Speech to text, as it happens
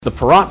The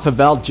Perrant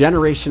Favel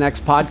Generation X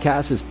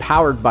podcast is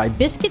powered by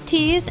Biscuit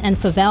Teas and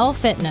Favel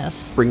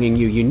Fitness, bringing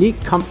you unique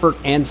comfort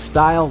and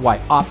style while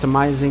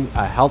optimizing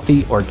a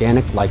healthy,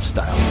 organic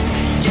lifestyle.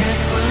 Yes,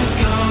 we're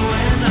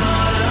going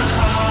on a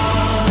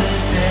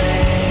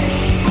holiday.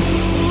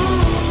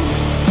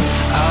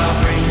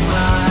 I'll bring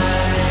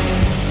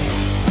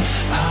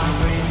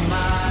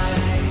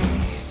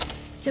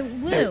mine. So,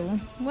 Lou,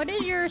 what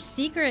is your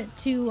secret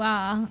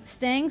to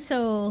staying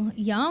so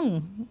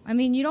young? I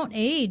mean, you don't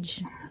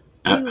age.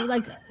 Are you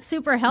like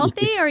super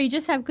healthy, or you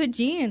just have good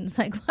genes?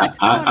 Like, what's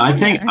going on I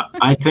think there?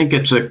 I think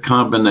it's a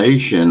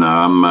combination.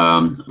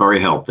 I'm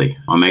very healthy.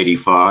 I'm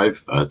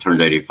 85. I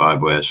turned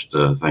 85 last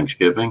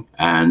Thanksgiving,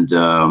 and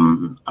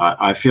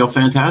I feel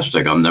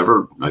fantastic.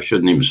 I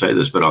shouldn't even say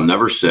this, but I'm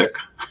never sick.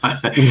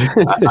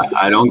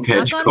 I don't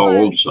catch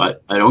colds. I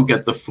don't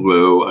get the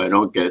flu. I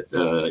don't get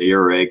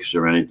earaches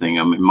or anything.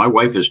 I mean, my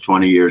wife is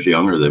 20 years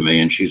younger than me,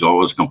 and she's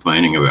always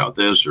complaining about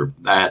this or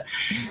that.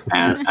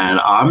 And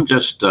I'm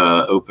just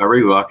very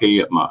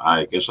lucky.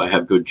 I guess I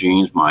have good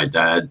genes. My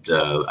dad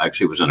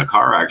actually was in a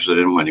car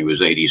accident when he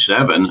was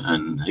 87,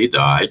 and he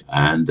died.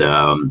 And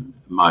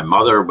my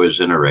mother was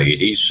in her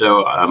 80s.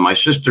 So my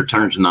sister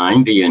turns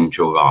 90 in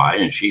July,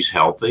 and she's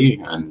healthy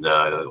and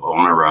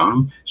on her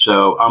own.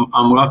 So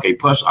I'm lucky.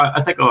 Plus,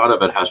 I think a lot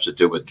of it has to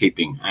do with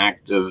keeping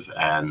active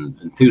and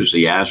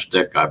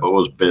enthusiastic. I've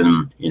always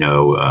been,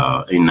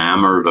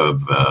 enamored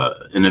of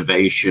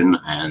innovation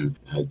and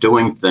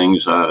doing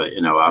things.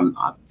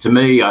 To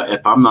me,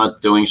 if I'm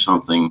not doing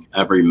something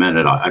every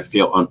minute, I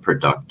feel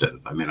unproductive.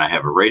 I mean, I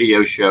have a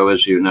radio show,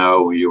 as you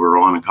know, you were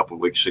on a couple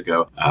of weeks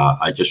ago.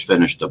 I just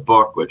finished a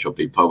book, which will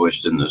be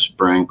published in the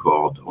spring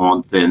called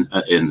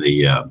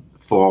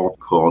fall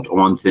called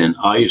On Thin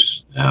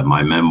Ice,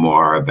 my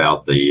memoir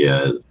about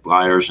the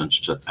Flyers and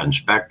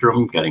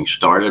Spectrum getting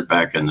started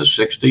back in the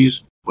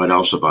 60s. What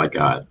else have I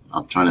got?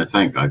 I'm trying to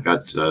think. I've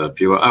got a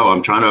few.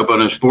 I'm trying to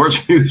open a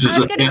sports museum. I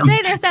was going to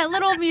say, there's that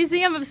little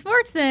museum of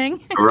sports thing.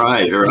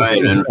 Right.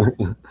 And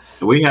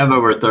we have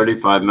over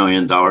 $35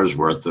 million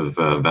worth of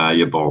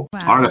valuable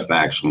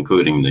artifacts,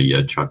 including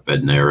the Chuck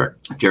Bednarik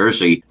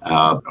jersey.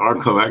 Our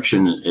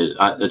collection,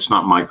 it's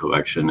not my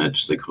collection.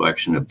 It's the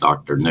collection of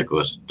Dr.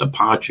 Nicholas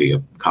DePace,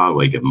 a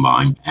colleague of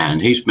mine.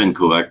 And he's been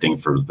collecting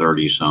for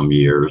 30-some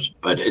years.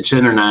 But it's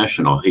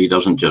international. He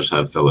doesn't just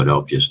have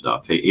Philadelphia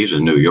stuff. He's a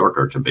New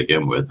Yorker to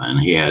begin with, and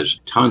he has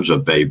tons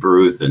of Babe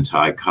Ruth and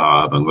Ty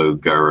Cobb and Lou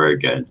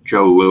Gehrig and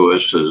Joe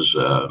Lewis's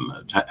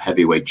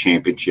heavyweight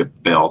championship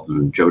belt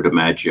and Joe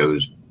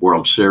DiMaggio's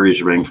World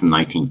Series ring from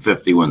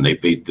 1950 when they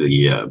beat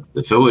the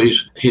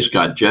Phillies. He's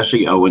got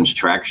Jesse Owens'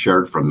 track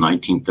shirt from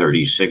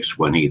 1936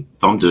 when he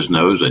thumbed his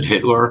nose at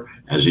Hitler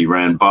as he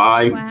ran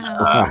by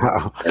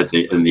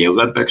in the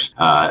Olympics.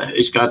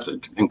 He's got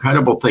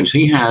incredible things.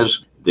 He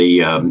has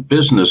the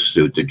business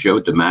suit that Joe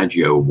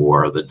DiMaggio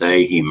wore the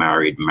day he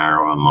married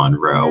Marilyn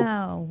Monroe.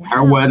 Wow.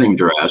 Her wedding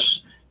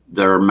dress,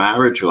 their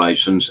marriage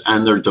license,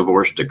 and their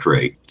divorce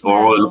decree,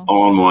 all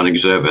in one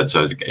exhibit.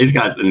 So he's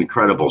got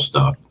incredible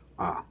stuff.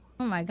 Oh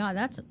my God,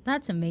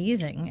 that's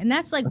amazing, and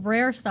that's like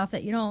rare stuff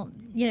that you don't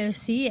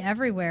see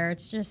everywhere.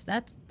 It's just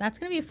that's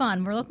gonna be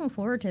fun. We're looking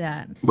forward to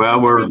that. Well,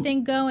 how's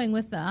everything going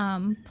with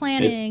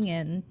planning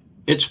and.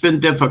 It's been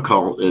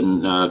difficult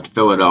in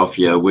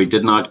Philadelphia. We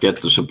did not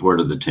get the support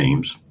of the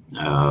teams.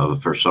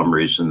 For some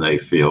reason, they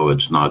feel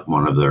it's not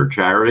one of their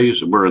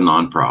charities. We're a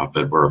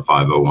nonprofit. We're a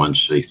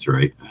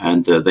 501c3.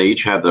 And they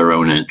each have their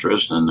own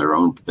interests and their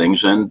own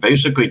things. And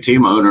basically,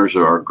 team owners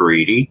are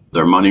greedy.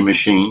 They're money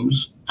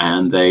machines.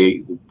 And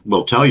they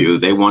will tell you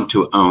they want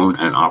to own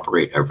and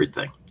operate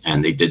everything.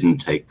 And they didn't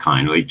take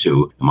kindly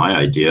to my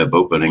idea of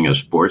opening a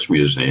sports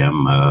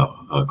museum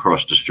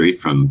across the street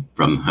from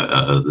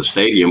the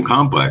stadium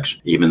complex,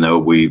 even though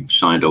we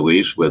signed a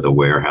lease with a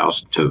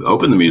warehouse to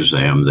open the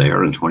museum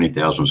there in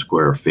 20,000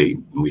 square feet.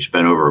 And we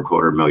spent over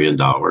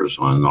 $250,000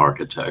 on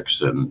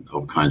architects and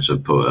all kinds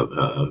of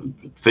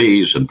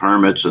fees and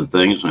permits and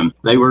things. And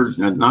they were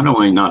not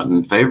only not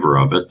in favor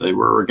of it, they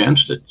were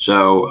against it.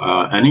 So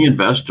any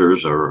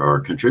investors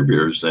or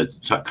contributors that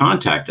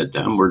contacted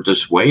them were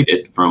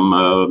dissuaded from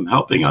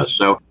helping us.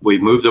 So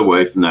we've moved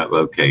away from that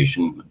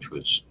location, which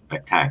was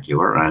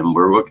spectacular. And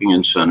we're looking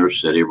in Center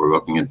City. We're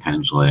looking in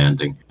Penn's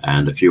Landing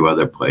and a few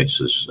other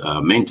places.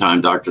 Meantime,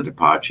 Dr.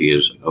 DePace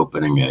is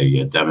opening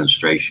a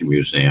demonstration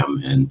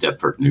museum in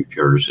Deptford, New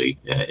Jersey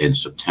in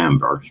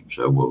September.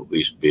 So we'll at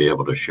least be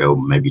able to show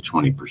maybe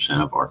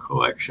 20% of our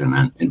collection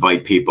and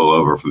invite people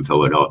over from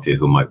Philadelphia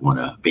who might want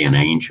to be an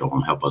angel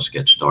and help us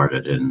get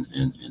started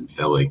in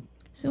Philly.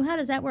 So how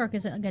does that work?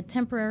 Is it like a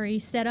temporary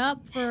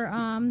setup for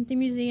the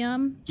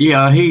museum?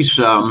 Yeah, he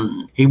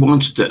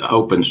wants to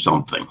open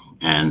something.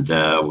 And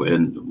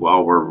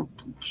while we're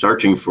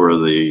searching for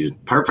the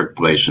perfect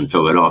place in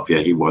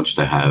Philadelphia, he wants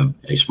to have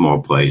a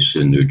small place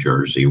in New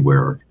Jersey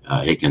where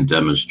he can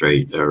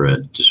demonstrate or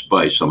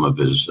display some of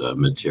his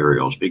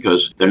materials,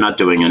 because they're not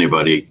doing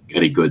anybody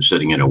any good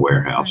sitting in a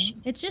warehouse.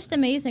 Right. It's just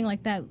amazing,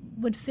 like that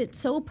would fit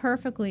so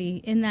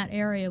perfectly in that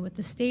area with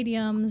the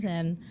stadiums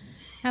and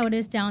how it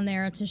is down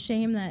there. It's a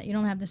shame that you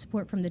don't have the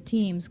support from the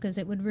teams because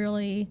it would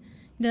really,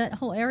 that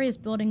whole area is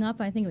building up.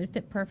 I think it would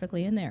fit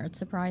perfectly in there. It's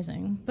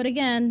surprising. But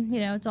again,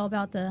 it's all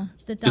about the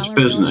dollar. It's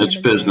business. It's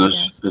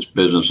business. It's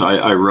business.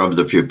 I rubbed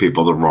a few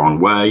people the wrong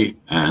way,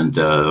 and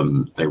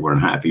they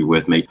weren't happy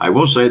with me. I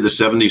will say the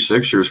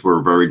 76ers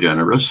were very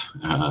generous.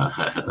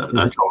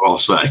 That's all I'll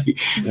say.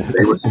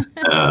 They were,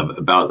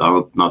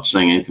 I'm not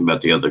saying anything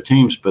about the other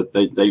teams, but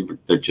they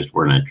just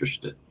weren't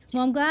interested.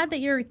 Well, I'm glad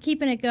that you're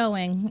keeping it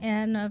going,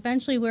 and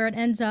eventually where it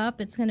ends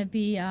up, it's going to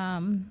be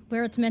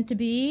where it's meant to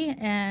be,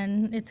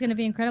 and it's going to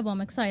be incredible.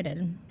 I'm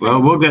excited. Well,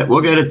 we'll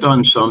get it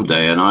done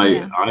someday, and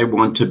I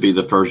want to be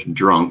the first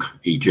drunk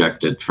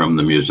ejected from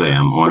the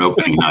museum on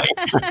opening night.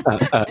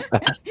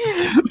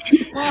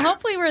 Well,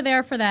 hopefully we're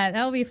there for that.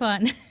 That'll be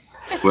fun.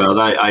 Well,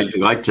 I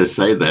like to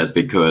say that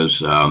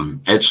because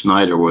Ed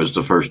Snyder was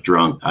the first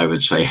drunk, I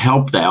would say,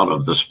 helped out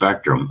of the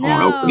Spectrum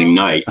on opening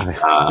night.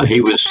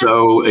 He was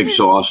so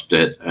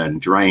exhausted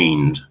and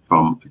drained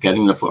from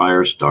getting the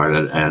Flyers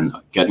started and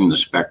getting the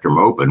Spectrum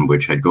open,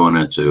 which had gone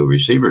into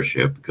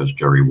receivership because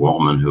Jerry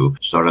Wallman, who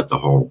started the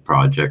whole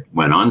project,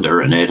 went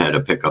under, and Ed had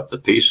to pick up the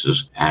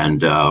pieces.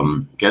 And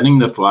getting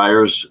the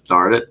Flyers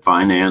started,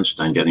 financed,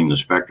 and getting the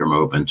Spectrum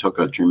open took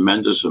a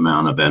tremendous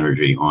amount of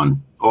energy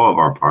on all of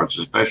our parts,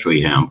 especially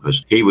him,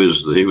 because he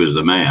was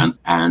the man.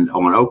 And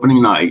on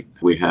opening night,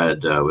 we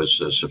had was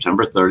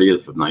September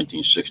 30th of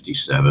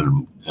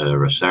 1967,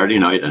 a Saturday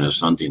night and a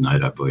Sunday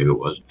night, I believe it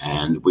was.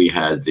 And we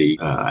had the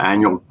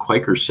annual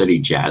Quaker City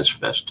Jazz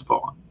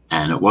Festival.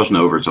 And it wasn't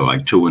over till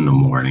like 2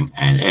 a.m.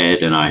 And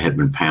Ed and I had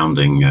been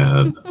pounding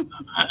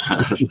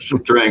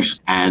some drinks,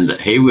 and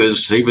he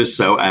was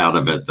so out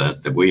of it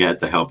that we had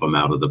to help him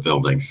out of the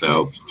building.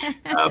 So,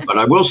 but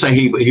I will say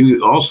he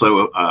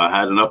also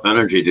had enough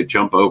energy to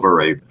jump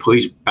over a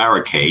police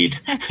barricade,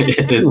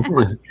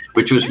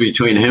 which was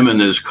between him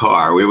and his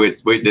car.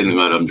 We didn't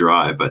let him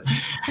drive, but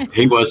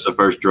he was the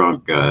first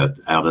drunk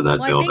out of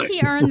that building. I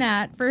think he earned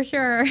that for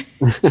sure.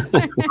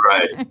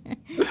 Right.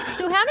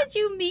 So how did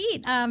you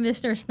meet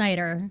Mr.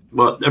 Snyder?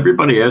 Well,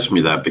 everybody asks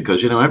me that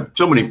because,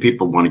 so many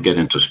people want to get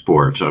into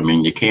sports. I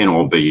mean, you can't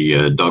all be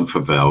Doug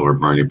Favell or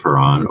Bernie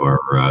Perron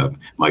or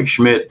Mike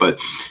Schmidt,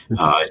 but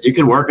you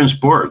can work in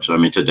sports. I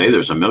mean, today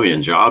there's a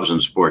million jobs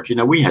in sports.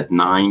 We had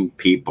 9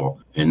 people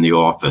in the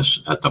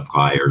office at the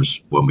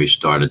Flyers when we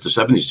started. The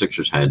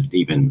 76ers had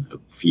even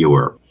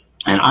fewer.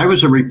 And I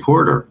was a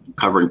reporter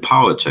covering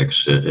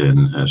politics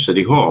in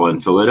City Hall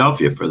in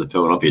Philadelphia for the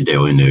Philadelphia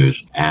Daily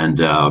News. And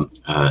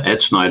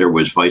Ed Snyder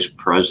was vice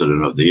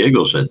president of the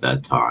Eagles at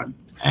that time.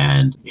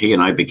 And he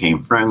and I became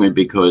friendly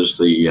because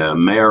the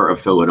mayor of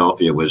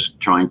Philadelphia was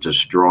trying to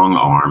strong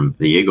arm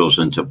the Eagles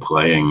into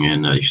playing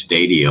in a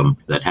stadium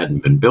that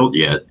hadn't been built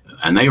yet.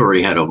 And they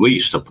already had a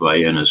lease to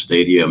play in a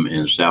stadium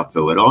in South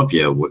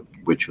Philadelphia,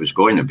 which was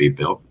going to be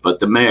built. But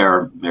the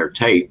Mayor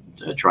Tate,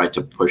 tried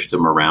to push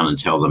them around and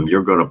tell them,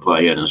 you're going to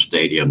play in a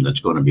stadium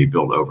that's going to be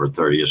built over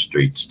 30th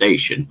Street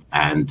Station.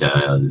 And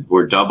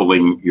we're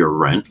doubling your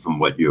rent from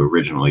what you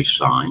originally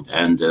signed.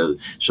 And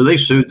so they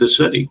sued the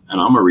city.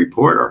 And I'm a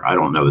reporter. I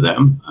don't know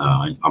them.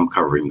 I'm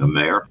covering the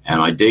mayor.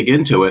 And I dig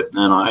into it.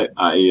 And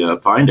I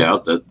find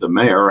out that the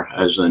mayor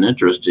has an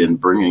interest in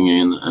bringing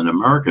in an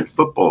American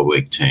Football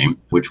League team,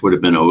 which would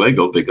have been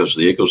illegal because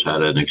the Eagles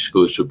had an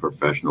exclusive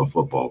professional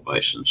football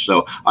license.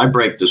 So I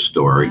break the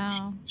story.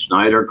 Wow.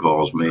 Snyder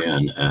calls me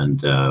and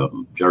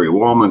Jerry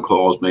Wallman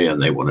calls me,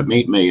 and they want to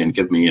meet me and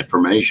give me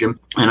information.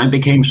 And I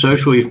became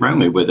socially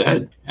friendly with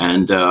Ed.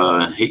 And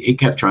he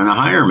kept trying to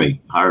hire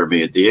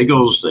me at the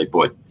Eagles. They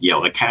bought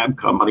Yale a cab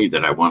company.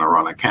 Did I want to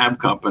run a cab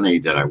company?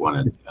 Did I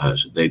want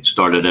to, they'd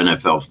started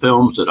NFL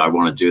Films. Did I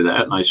want to do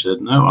that? And I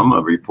said, no, I'm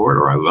a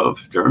reporter. I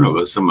love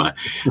journalism. I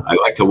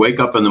like to wake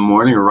up in the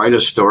morning and write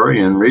a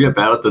story and read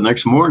about it the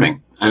next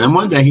morning. And then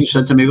one day he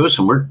said to me,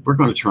 listen, we're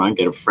going to try and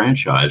get a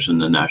franchise in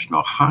the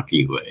National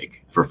Hockey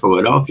League for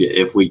Philadelphia.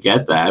 If we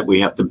get that, we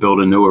have to build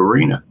a new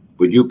arena.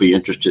 Would you be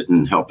interested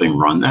in helping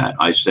run that?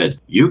 I said,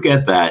 you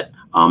get that,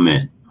 I'm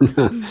in.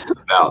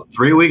 About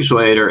 3 weeks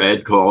later,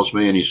 Ed calls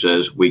me and he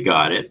says, we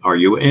got it. Are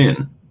you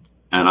in?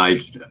 And I,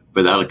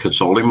 without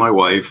consulting my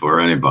wife or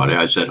anybody,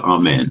 I said,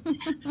 I'm in.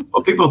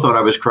 Well, people thought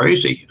I was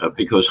crazy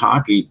because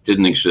hockey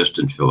didn't exist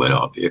in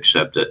Philadelphia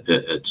except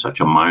at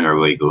such a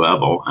minor league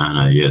level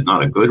and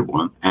not a good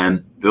one.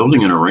 And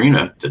building an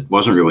arena that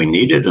wasn't really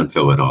needed in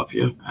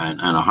Philadelphia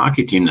and a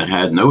hockey team that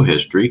had no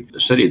history, a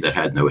city that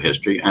had no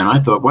history. And I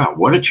thought, wow,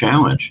 what a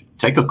challenge.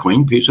 Take a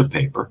clean piece of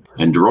paper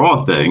and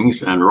draw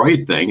things and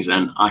write things.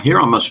 And here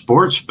I'm a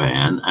sports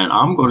fan, and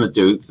I'm going to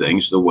do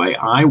things the way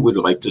I would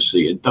like to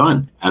see it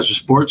done as a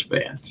sports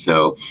fan.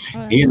 So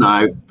he and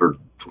I, for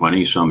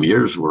 20 some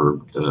years, were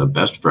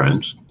best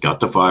friends, got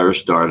the Flyers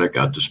started,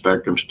 got the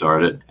Spectrum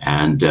started.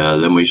 And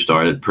then we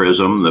started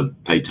Prism, the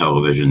pay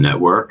television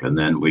network. And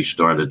then we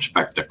started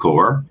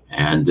Spectacor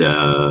and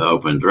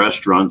opened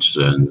restaurants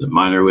and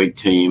minor league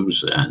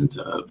teams and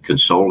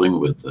consulting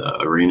with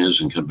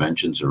arenas and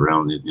conventions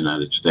around the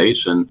United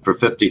States. And for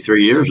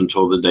 53 years,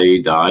 until the day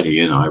he died, he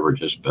and I were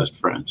just best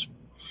friends.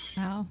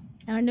 Wow.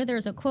 And I know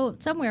there's a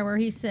quote somewhere where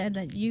he said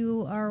that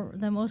you are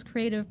the most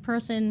creative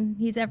person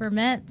he's ever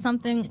met,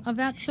 something of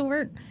that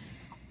sort.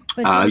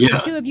 But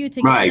the two of you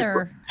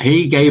together. Right.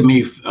 He gave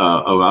me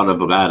a lot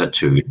of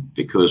latitude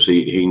because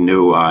he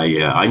knew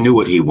I knew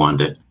what he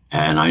wanted.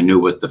 And I knew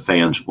what the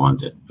fans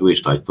wanted. At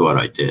least I thought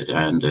I did.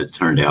 And it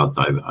turned out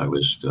I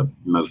was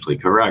mostly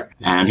correct.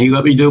 And he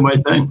let me do my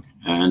thing.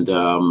 And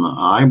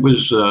I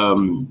was,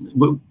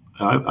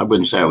 I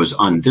wouldn't say I was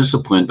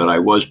undisciplined, but I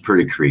was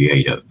pretty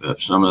creative.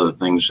 Some of the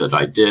things that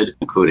I did,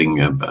 including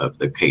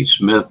the Kate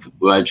Smith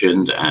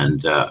legend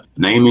and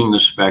naming the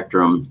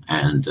Spectrum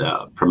and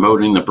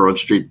promoting the Broad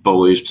Street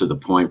Bullies to the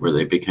point where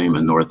they became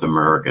a North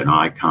American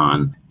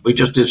icon. We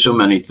just did so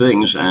many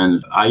things,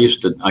 and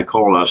I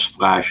call us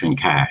Flash and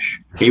Cash.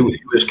 He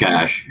was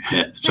Cash.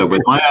 So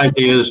with my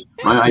ideas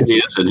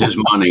and his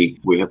money,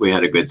 we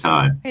had a good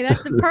time. Hey,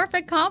 that's the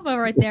perfect combo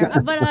right there.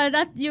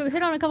 But you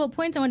hit on a couple of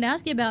points I wanted to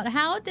ask you about.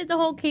 How did the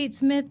whole Kate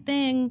Smith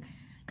thing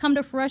come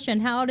to fruition?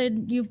 How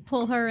did you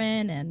pull her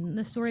in, and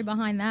the story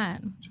behind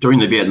that? During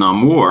the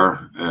Vietnam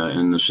War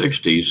in the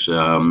 60s,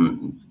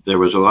 there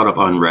was a lot of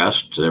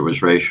unrest. There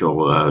was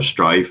racial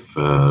strife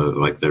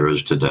like there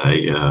is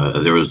today.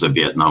 There was the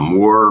Vietnam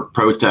War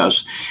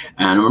protests,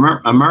 and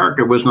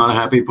America was not a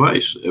happy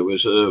place. It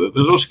was a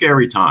little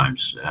scary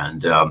times.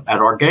 And at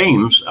our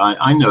games,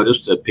 I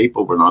noticed that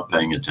people were not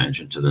paying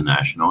attention to the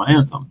national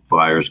anthem.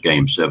 Flyers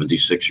games,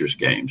 76ers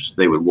games.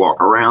 They would walk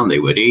around, they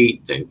would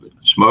eat, they would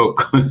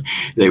smoke,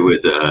 they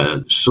would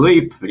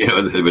sleep,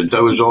 they would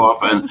doze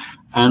off.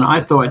 And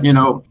I thought,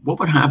 what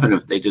would happen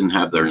if they didn't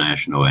have their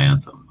national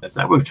anthem? If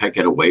that would take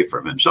it away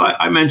from him. So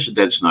I mentioned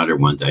Ed Snyder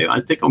one day.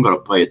 I think I'm going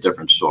to play a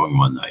different song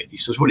one night. He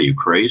says, "What are you,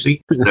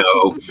 crazy?"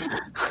 So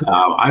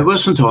I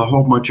listened to a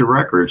whole bunch of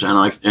records,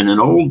 and in an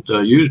old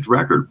used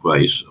record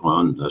place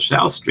on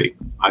South Street,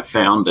 I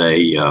found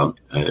a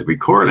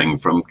recording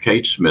from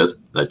Kate Smith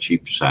that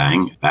she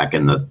sang back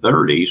in the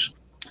 30s.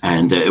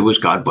 And it was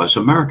God Bless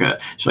America.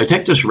 So I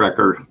take this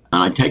record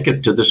and I take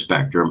it to the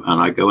Spectrum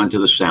and I go into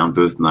the sound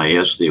booth and I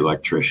ask the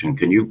electrician,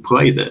 "Can you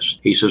play this?"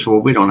 He says,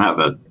 "Well, we don't have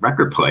a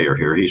record player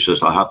here." He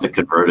says, "I'll have to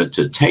convert it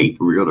to tape,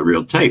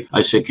 reel-to-reel tape."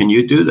 I said, "Can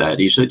you do that?"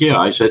 He said, "Yeah."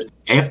 I said,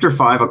 "After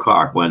 5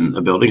 o'clock, when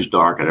the building's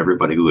dark and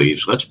everybody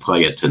leaves, let's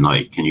play it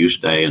tonight. Can you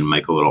stay and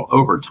make a little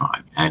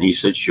overtime?" And he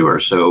said, "Sure."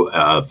 So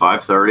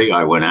 5:30,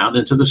 I went out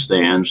into the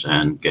stands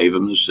and gave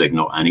him the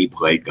signal, and he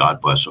played God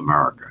Bless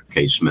America,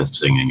 Kate Smith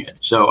singing it.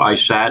 So I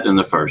sat in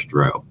the first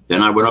row.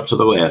 Then I went up to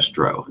the last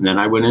row. And then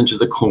I went into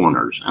the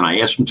corners, and I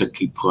asked him to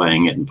keep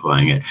playing it and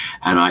playing it.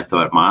 And I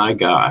thought, my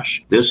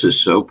gosh, this is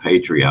so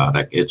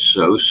patriotic. It's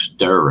so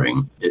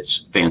stirring.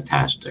 It's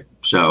fantastic.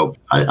 So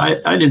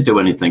I didn't do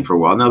anything for a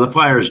while. Now, the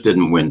Flyers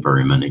didn't win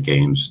very many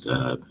games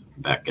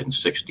back in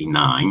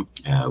 '69,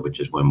 which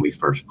is when we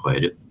first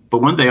played it.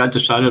 But one day I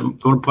decided I'm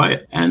going to play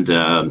it. And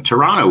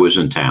Toronto was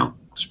in town.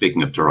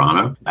 Speaking of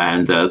Toronto,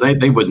 and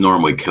they would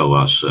normally kill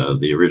us.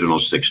 The original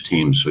 6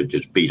 teams would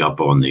just beat up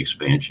on the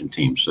expansion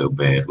team so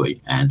badly,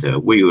 and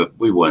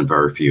we won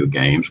very few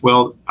games.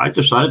 Well, I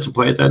decided to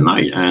play it that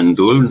night, and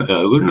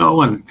Lou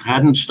Nolan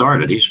hadn't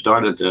started. He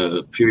started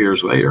a few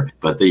years later,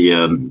 but the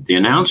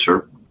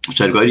announcer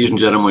said, "Ladies and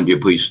gentlemen, would you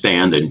please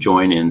stand and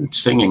join in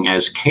singing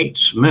as Kate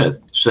Smith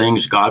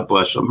sings God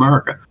Bless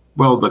America?"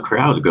 Well, the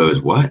crowd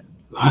goes, "What?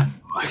 What?"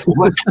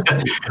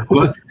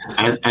 What?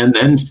 And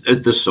then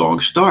the song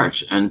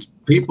starts, and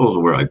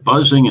people were like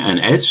buzzing,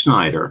 and Ed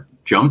Snyder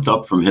jumped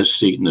up from his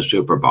seat in the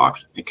super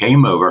box and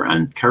came over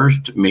and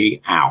cursed me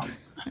out.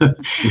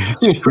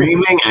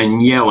 Screaming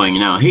and yelling.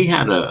 Now, he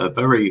had a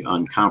very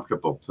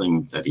uncomfortable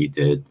thing that he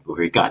did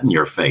where he got in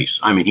your face.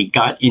 I mean, he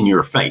got in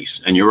your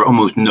face and you're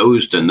almost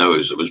nose to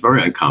nose. It was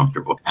very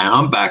uncomfortable. And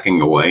I'm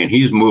backing away and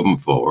he's moving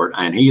forward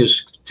and he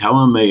is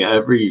telling me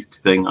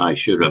everything I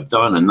should have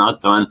done and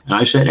not done. And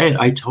I said, "Ed,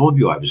 I told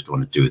you I was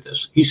going to do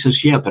this." He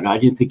says, "Yeah, but I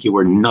didn't think you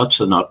were nuts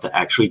enough to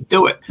actually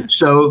do it."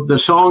 So the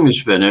song is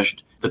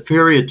finished. The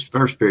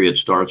first period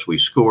starts, we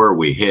score,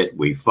 we hit,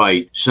 we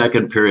fight.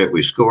 Second period,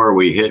 we score,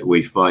 we hit,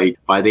 we fight.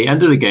 By the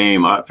end of the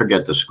game, I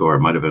forget the score.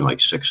 It might have been like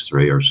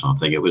 6-3 or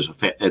something. It was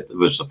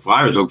the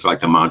Flyers looked like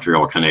the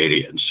Montreal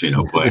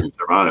Canadiens, playing in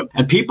Toronto.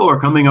 And people are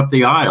coming up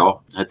the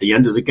aisle at the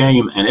end of the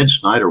game, and Ed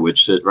Snyder would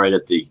sit right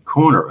at the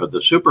corner of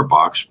the super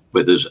box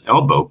with his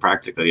elbow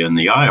practically in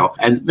the aisle.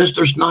 And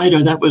 "Mr.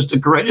 Snyder, that was the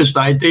greatest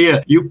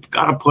idea. You've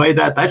got to play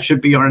that. That should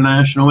be our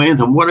national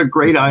anthem. What a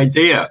great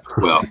idea."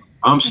 Well,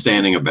 I'm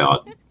standing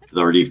about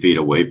 30 feet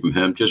away from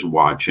him, just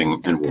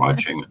watching and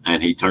watching.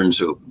 And he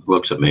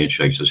looks at me and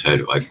shakes his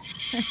head like,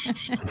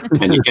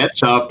 and he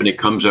gets up and he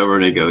comes over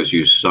and he goes,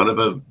 "You son of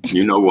a,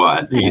 you know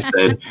what?" He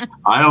said,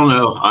 I don't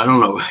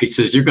know. He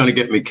says, "You're going to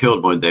get me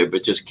killed one day,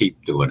 but just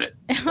keep doing it."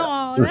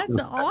 Oh, that's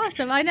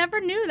awesome. I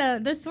never knew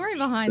the story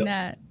behind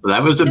that.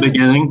 That was the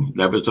beginning.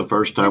 That was the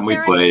first time we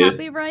played it. Was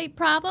there a copyright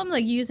problem,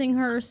 like using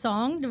her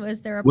song?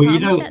 Was there a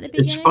problem at the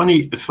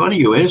beginning? It's funny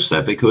you asked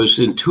that because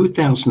in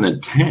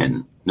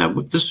 2010, now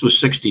this was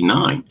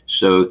 69,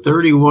 so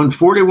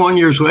 41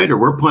 years later,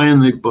 we're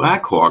playing the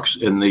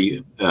Blackhawks in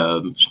the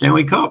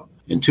Stanley Cup.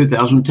 in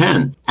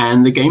 2010.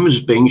 And the game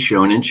is being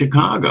shown in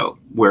Chicago,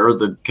 where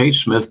the Kate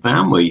Smith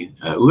family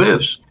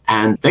lives.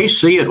 And they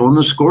see it on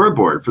the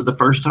scoreboard for the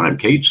first time,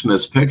 Kate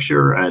Smith's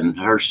picture and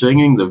her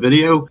singing the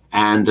video.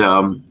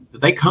 And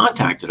they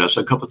contacted us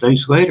a couple of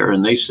days later,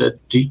 and they said,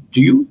 do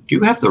you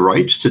have the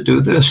rights to do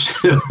this?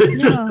 No.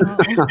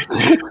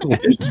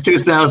 It's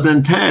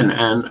 2010.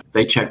 And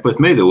they checked with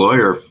me, the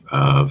lawyer,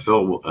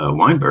 Phil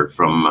Weinberg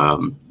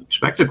from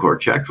Spectacor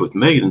checked with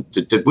me, and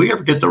did we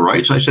ever get the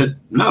rights? I said,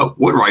 no,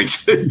 what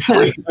rights?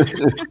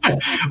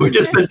 We've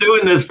just been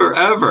doing this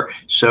forever.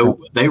 So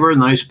they were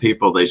nice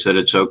people. They said,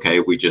 it's okay.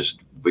 We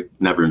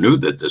never knew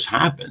that this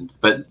happened.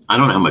 But I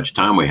don't know how much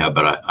time we have,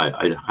 but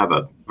I have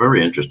a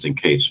very interesting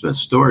Kate Smith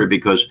story,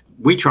 because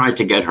we tried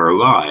to get her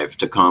live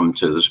to come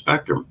to the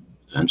Spectrum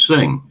and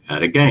sing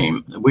at a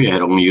game. We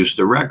had only used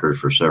the record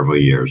for several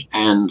years.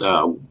 And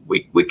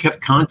we kept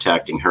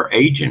contacting her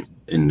agent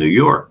in New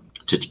York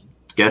to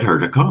get her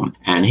to come.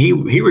 And he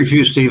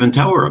refused to even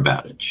tell her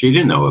about it. She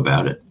didn't know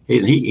about it.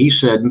 He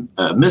said,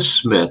 Miss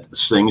Smith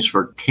sings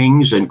for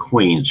kings and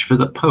queens, for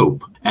the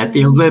Pope at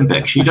the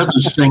Olympics. She doesn't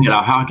sing at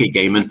a hockey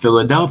game in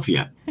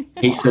Philadelphia.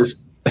 He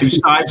says,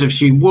 besides, if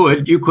she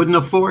would, you couldn't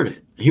afford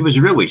it. He was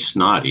really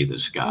snotty,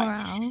 this guy.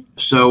 Wow.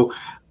 So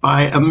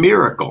by a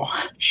miracle,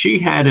 she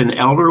had an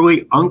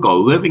elderly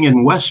uncle living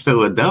in West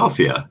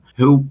Philadelphia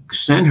who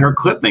sent her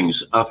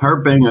clippings of her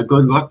being a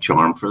good luck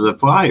charm for the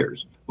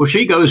Flyers. Well,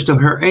 she goes to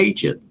her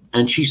agent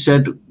and she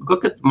said,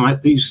 look at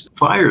these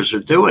Flyers are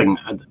doing.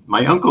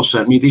 My uncle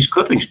sent me these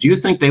clippings. Do you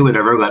think they would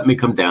ever let me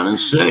come down and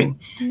sing?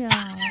 No.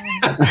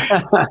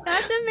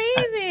 That's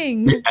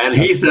amazing. And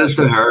he says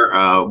to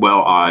her,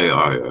 well,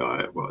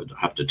 I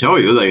have to tell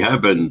you, they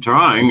have been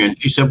trying.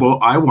 And she said, well,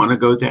 I want to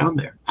go down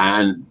there.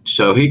 And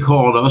so he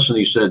called us and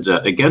he said,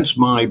 against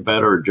my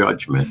better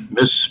judgment,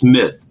 Miss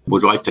Smith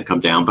would like to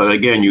come down. But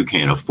again, you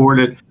can't afford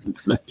it.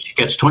 She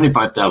gets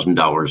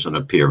 $25,000 an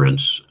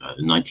appearance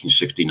in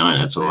 1969.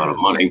 That's a lot of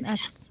money.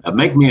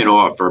 Make me an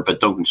offer,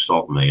 but don't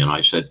insult me. And I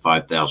said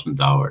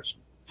 $5,000.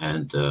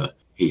 And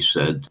he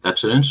said,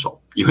 that's an insult.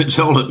 You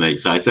insulted me.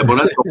 So I said, well,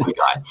 that's all we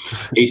got.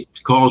 He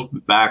calls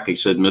back. He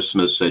said, Miss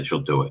Smith said she'll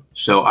do it.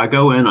 So I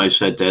go in. I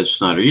said to Ed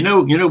Snyder, you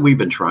know, we've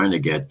been trying to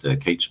get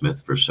Kate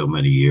Smith for so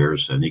many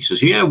years. And he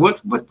says, yeah,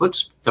 what's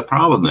the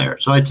problem there?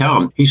 So I tell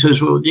him. He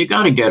says, well, you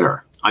got to get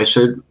her. I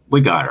said,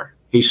 we got her.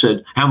 He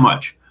said, how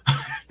much?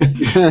 I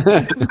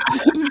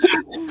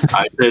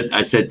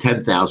said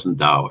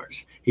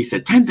 $10,000. He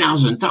said,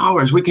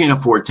 $10,000? We can't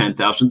afford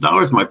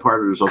 $10,000. My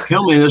partners will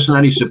kill me. This and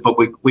that. He said, but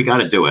we got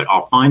to do it.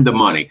 I'll find the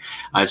money.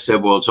 I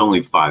said, well, it's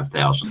only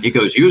 $5,000. He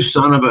goes, you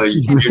son of a,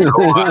 you know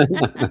what?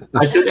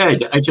 I said,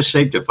 hey, I just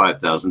saved you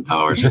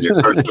 $5,000 and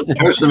you're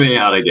cursing me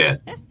out again.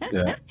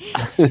 Yeah.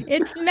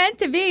 It's meant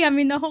to be. I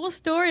mean, the whole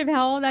story of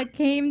how all that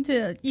came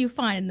to you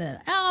finding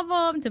the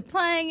album, to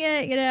playing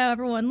it, you know,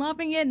 everyone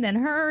loving it, and then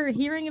her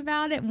hearing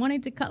about it, wanting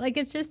to cut. Like,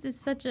 it's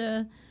such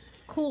a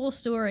cool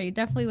story.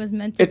 Definitely was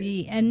meant to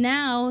be. And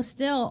now,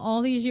 still,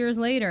 all these years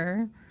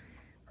later,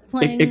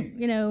 playing.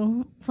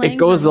 It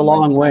goes a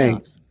long way,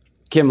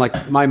 Kim.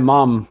 Like my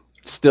mom,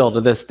 still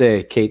to this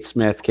day, Kate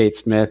Smith.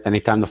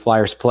 Anytime the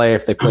Flyers play,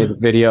 if they play the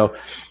video,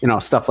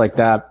 stuff like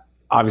that.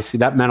 Obviously,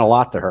 that meant a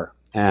lot to her,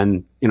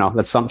 and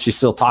that's something she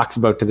still talks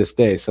about to this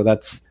day. So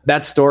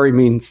that story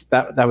means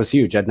that was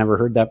huge. I'd never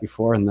heard that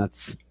before, and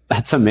that's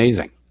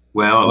amazing.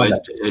 Well,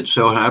 it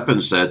so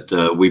happens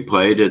that we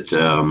played it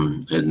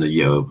in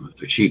the.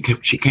 She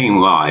came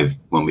live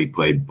when we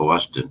played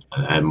Boston,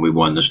 and we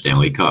won the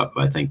Stanley Cup.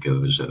 I think it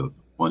was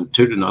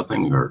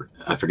 1-2-0, or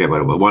I forget what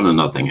it was,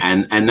 1-0.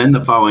 And then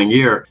the following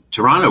year,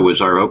 Toronto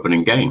was our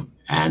opening game.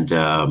 And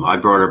I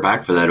brought her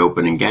back for that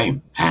opening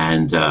game.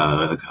 And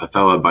a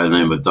fellow by the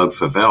name of Doug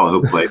Favell,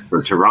 who played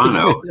for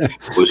Toronto,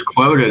 was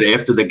quoted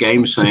after the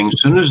game saying,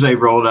 as soon as they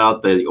rolled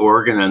out the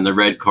organ and the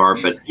red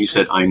carpet, he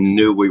said, I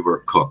knew we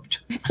were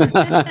cooked.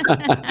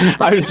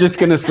 I was just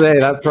going to say,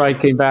 that probably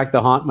came back to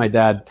haunt my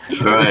dad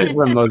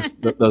from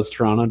those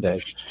Toronto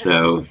days.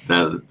 So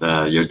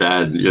your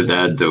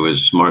dad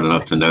was smart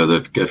enough to know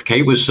that if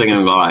Kate was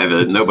singing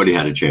live, nobody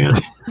had a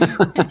chance.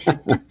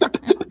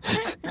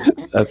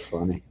 That's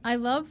funny. I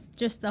love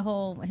just the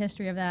whole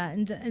history of that,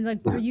 and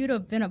like for you to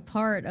have been a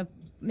part of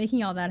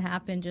making all that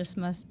happen just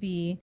must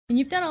be. And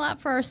you've done a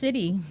lot for our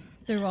city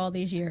through all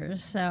these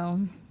years. So,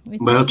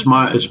 well, it's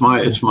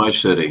my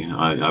city.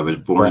 I was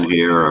born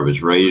here. I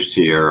was raised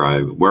here.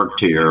 I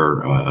worked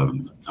here.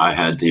 I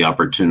had the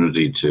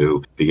opportunity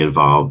to be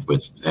involved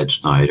with Ed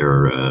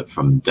Snyder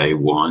from day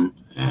one.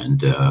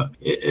 And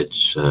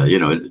it's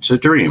a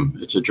dream.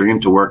 It's a dream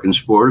to work in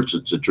sports.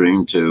 It's a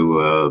dream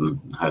to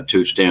have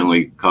 2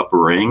 Stanley Cup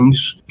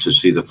rings, to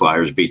see the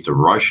Flyers beat the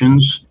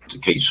Russians, the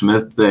Kate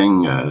Smith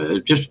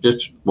thing.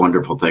 Just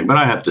wonderful thing. But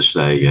I have to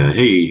say,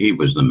 he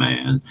was the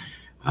man.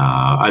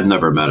 I've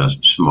never met a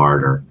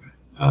smarter.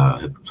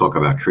 Talk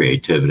about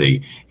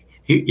creativity.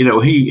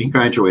 He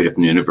graduated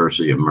from the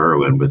University of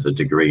Maryland with a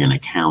degree in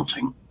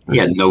accounting. He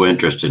had no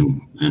interest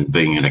in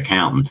being an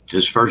accountant.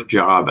 His first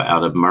job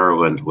out of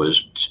Maryland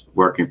was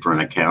working for an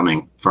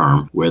accounting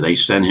firm where they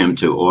sent him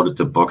to audit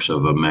the books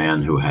of a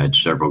man who had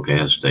several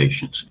gas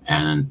stations.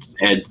 And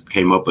Ed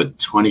came up with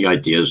 20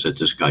 ideas that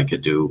this guy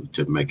could do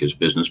to make his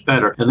business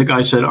better. And the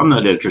guy said, I'm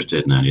not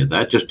interested in any of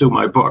that. Just do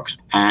my books.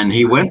 And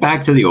he went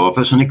back to the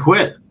office and he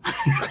quit.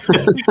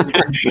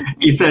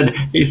 he says,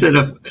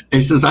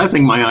 I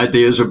think my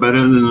ideas are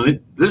better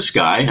than this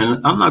guy,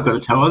 and I'm not going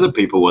to tell other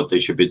people what they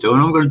should be doing.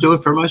 I'm going to do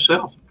it for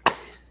myself.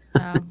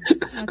 Wow,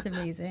 that's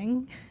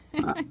amazing.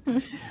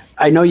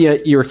 I know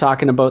you were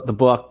talking about the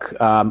book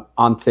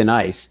On Thin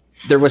Ice.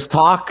 There was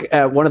talk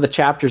at one of the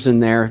chapters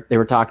in there. They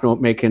were talking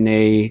about making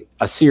a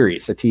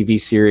series, a TV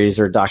series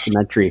or a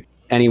documentary.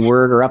 Any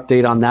word or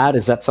update on that?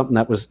 Is that something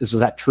that was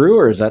that true,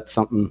 or is that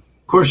something?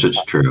 Of course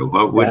it's true.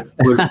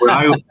 Would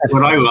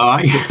I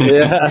lie?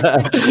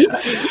 Yeah.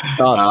 That's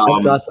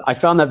awesome. I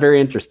found that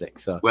very interesting.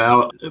 So,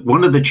 well,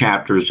 one of the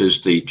chapters is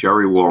the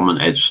Jerry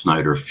Wallman, Ed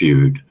Snyder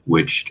feud,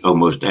 which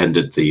almost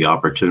ended the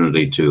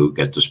opportunity to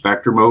get the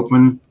Spectrum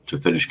open, to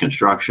finish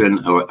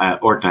construction,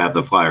 or to have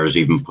the Flyers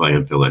even play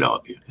in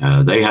Philadelphia.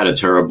 They had a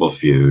terrible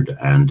feud,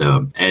 and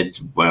Ed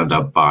wound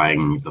up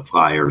buying the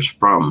Flyers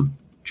from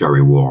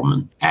Jerry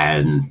Wallman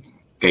and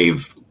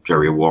gave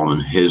Jerry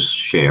Wallman his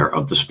share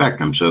of the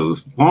Spectrum. So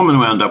Wallman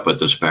wound up with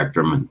the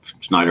Spectrum and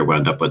Snyder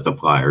wound up with the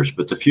Flyers,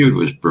 but the feud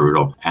was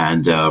brutal.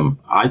 And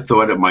I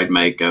thought it might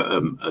make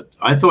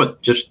I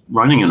thought just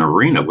running an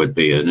arena would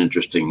be an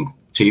interesting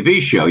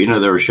TV show. You know,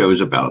 there were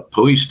shows about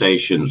police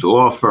stations,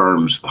 law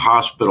firms,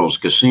 hospitals,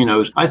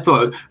 casinos. I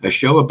thought a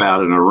show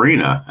about an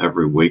arena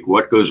every week,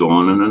 what goes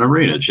on in an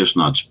arena. It's just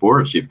not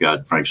sports. You've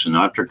got Frank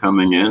Sinatra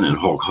coming in and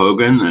Hulk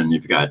Hogan, and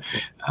you've got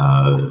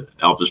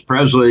Elvis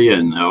Presley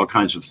and all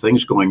kinds of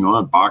things going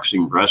on,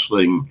 boxing,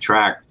 wrestling,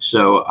 track.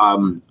 So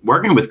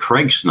working with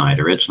Craig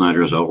Snyder, Ed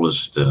Snyder's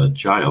oldest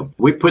child,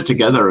 we put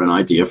together an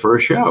idea for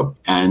a show,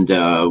 and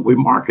we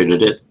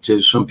marketed it to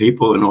some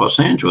people in Los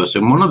Angeles.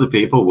 And one of the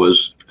people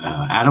was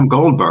Adam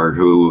Goldberg,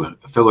 who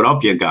a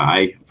Philadelphia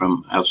guy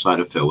from outside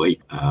of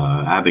Philly,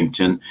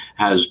 Abington,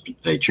 has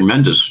a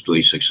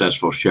tremendously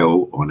successful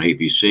show on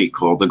ABC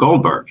called The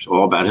Goldbergs,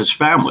 all about his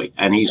family.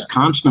 And he's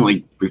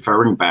constantly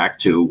referring back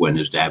to when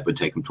his dad would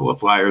take him to a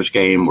Flyers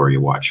game, or he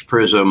watched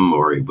Prism,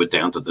 or he went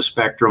down to the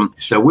Spectrum.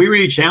 So we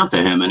reached out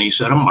to him and he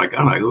said, oh my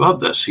God, I love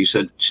this. He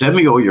said, send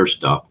me all your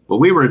stuff. Well,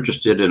 we were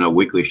interested in a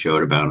weekly show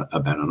about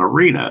an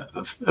arena,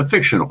 a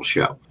fictional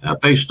show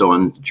based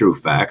on true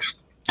facts.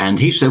 And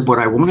he said, what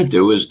I want to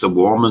do is the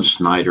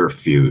Wallman-Snyder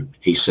feud.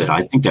 He said,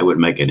 I think that would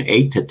make an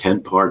 8 to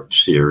 10 part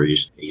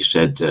series. He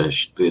said,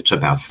 it's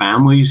about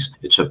families.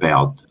 It's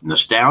about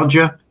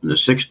nostalgia in the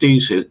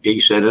 60s. He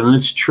said, and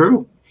it's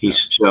true.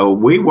 So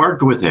we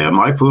worked with him.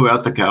 I flew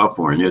out to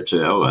California,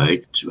 to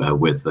L.A.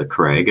 With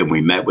Craig, and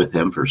we met with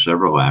him for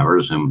several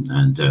hours and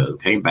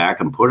came back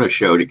and put a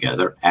show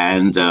together.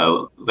 And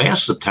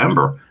last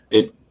September,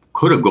 it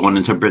could have gone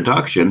into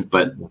production,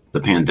 but the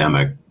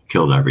pandemic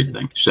killed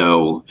everything.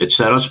 So it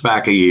set us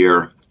back a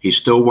year. He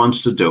still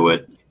wants to do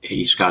it.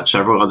 He's got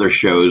several other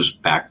shows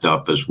backed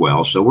up as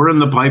well. So we're in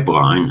the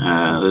pipeline.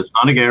 It's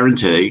not a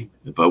guarantee,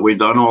 but we've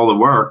done all the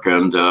work,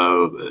 and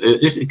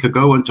it could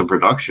go into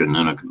production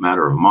in a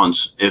matter of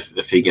months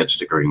if he gets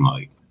the green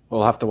light.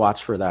 We'll have to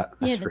watch for that.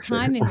 Yeah, the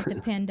timing with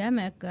the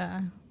pandemic,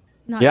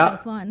 not so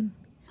fun.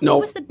 No.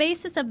 What was the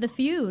basis of the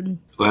feud?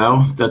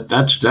 Well,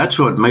 that's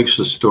what makes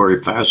the story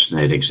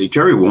fascinating. See,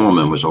 Jerry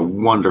Wallman was a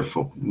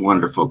wonderful,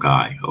 wonderful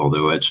guy,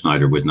 although Ed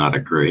Snyder would not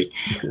agree.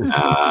 And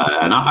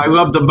I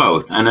loved them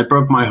both, and it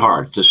broke my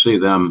heart to see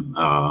them.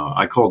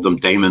 I called them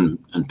Damon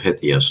and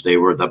Pythias. They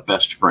were the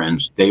best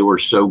friends. They were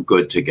so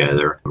good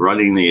together,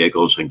 running the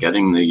Eagles and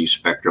getting the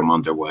Spectrum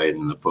underway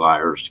and the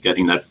Flyers,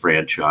 getting that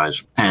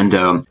franchise. And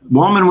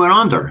Wallman went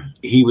under.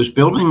 He was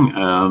building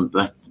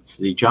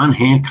the John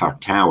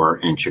Hancock Tower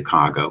in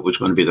Chicago. Was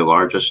going to be the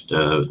largest,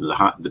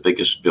 the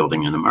biggest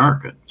building in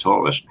America,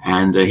 tallest.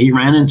 And he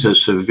ran into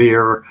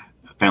severe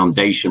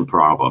foundation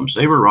problems.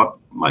 They were up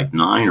like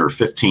 9 or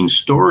 15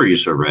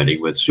 stories already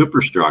with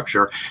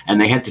superstructure, and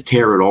they had to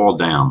tear it all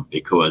down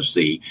because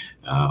the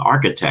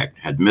architect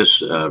had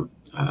misfigured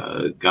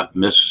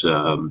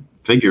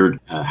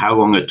how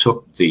long it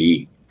took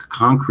the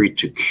concrete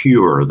to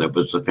cure. That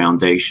was the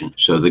foundation.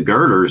 So the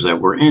girders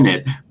that were in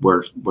it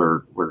were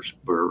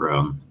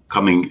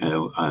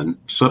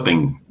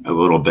slipping a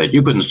little bit.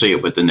 You couldn't see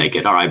it with the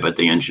naked eye, but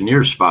the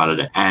engineers spotted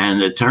it.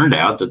 And it turned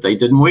out that they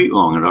didn't wait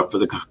long enough for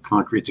the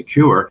concrete to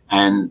cure.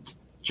 And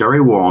Jerry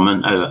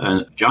Wallman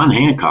and John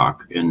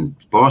Hancock in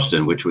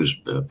Boston, which was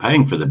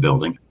paying for the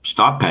building,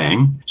 stopped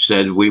paying,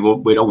 said, we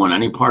don't want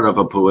any part of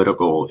a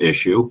political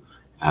issue.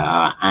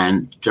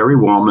 And Jerry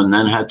Wallman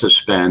then had to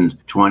spend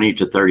 $20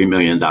 to $30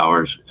 million.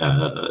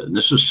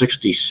 This was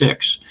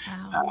 66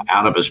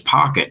 out of his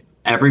pocket,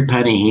 every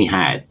penny he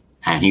had.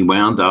 And he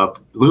wound up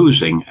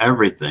losing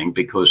everything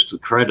because the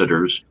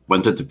creditors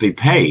wanted to be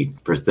paid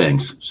for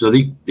things. So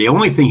the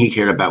only thing he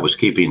cared about was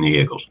keeping the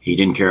Eagles. He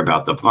didn't care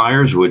about the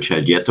Flyers, which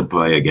had yet to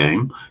play a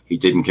game. He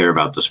didn't care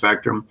about the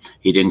Spectrum.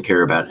 He didn't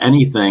care about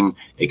anything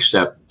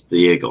except the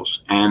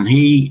Eagles. And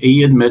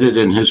he admitted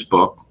in his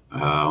book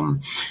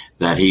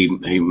that he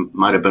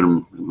might have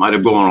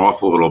gone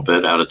off a little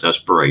bit out of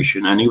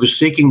desperation, and he was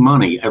seeking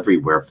money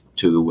everywhere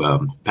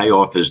to pay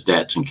off his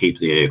debts and keep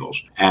the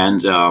Eagles.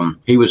 And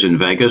he was in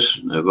Vegas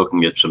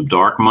looking at some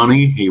dark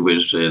money. He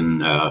was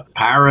in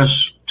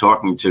Paris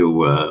talking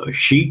to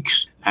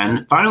sheiks.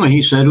 And finally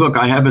he said, look,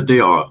 I have a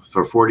deal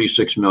for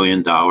 $46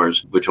 million,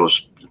 which will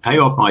pay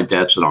off my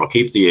debts and I'll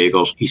keep the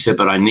Eagles. He said,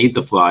 but I need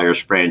the Flyers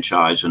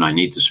franchise and I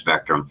need the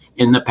Spectrum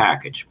in the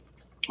package.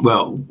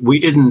 Well, we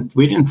didn't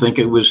think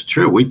it was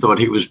true. We thought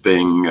he was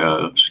being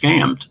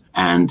scammed.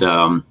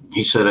 And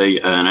he said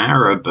an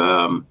Arab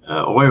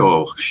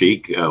oil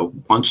sheik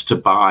wants to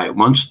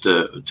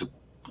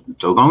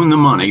loan the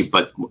money,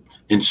 but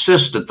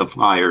insist that the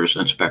Flyers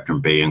and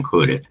Spectrum be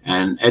included.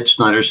 And Ed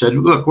Snyder said,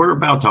 look, we're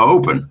about to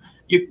open.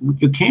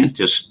 You can't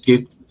just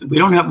give. We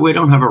don't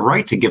have a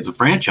right to give the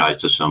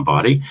franchise to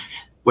somebody.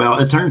 Well,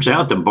 it turns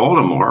out that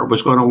Baltimore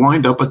was going to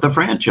wind up with the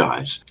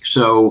franchise.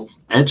 So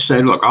Ed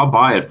said, look, I'll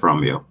buy it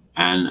from you.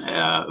 And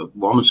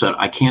Wallman said,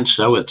 I can't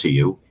sell it to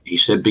you. He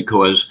said,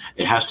 because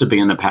it has to be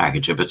in the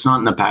package. If it's not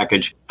in the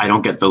package, I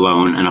don't get the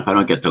loan. And if I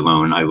don't get the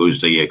loan, I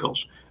lose the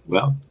Eagles.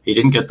 Well, he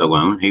didn't get the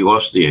loan. He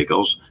lost the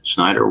Eagles.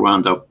 Snyder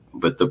wound up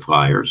with the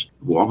Flyers.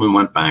 Wallman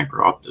went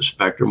bankrupt. The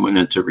Spectrum went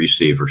into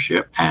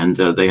receivership. And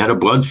they had a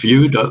blood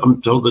feud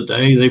until the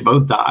day they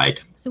both died.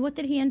 So what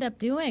did he end up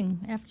doing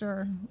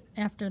after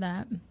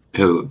that?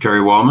 Who,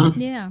 Jerry Wallman?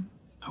 Yeah.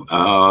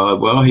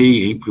 Well,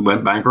 he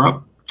went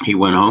bankrupt. He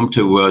went home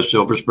to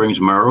Silver Springs,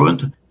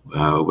 Maryland,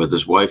 with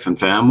his wife and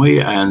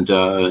family, and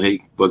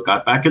he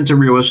got back into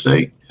real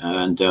estate.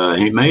 And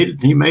he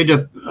made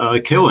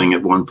a killing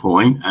at one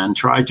point and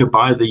tried to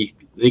buy the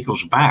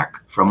Eagles back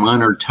from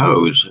Leonard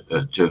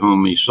Toews, to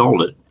whom he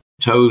sold it.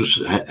 Toews,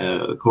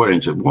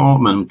 according to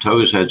Wallman,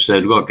 Toews had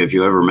said, "Look, if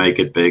you ever make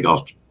it big,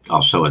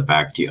 I'll sell it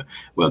back to you."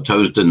 Well,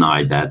 Toews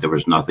denied that. There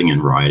was nothing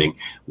in writing.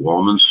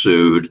 Wallman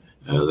sued,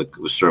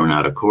 was thrown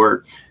out of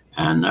court,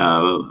 and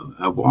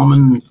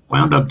Wallman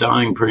wound up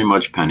dying pretty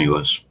much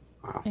penniless.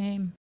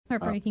 Shame.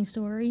 Heartbreaking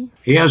story.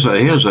 He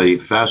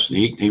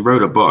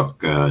wrote a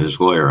book. His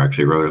lawyer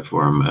actually wrote it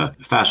for him. A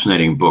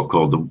fascinating book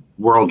called "The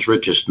World's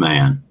Richest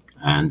Man."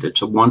 And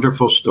it's a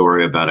wonderful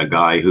story about a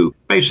guy who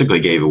basically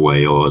gave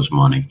away all his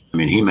money. I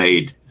mean, he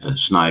made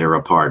Snyder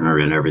a partner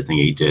in everything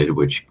he did,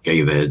 which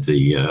gave Ed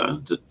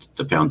the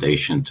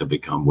foundation to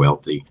become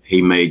wealthy.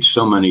 He made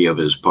so many of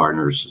his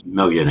partners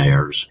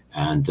millionaires.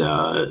 And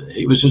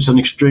he was just an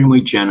extremely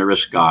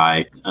generous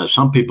guy.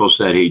 Some people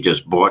said he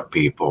just bought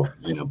people,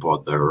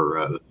 bought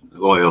their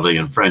loyalty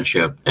and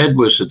friendship. Ed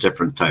was a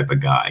different type of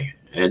guy.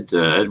 Ed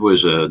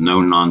was a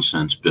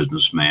no-nonsense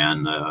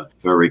businessman,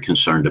 very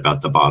concerned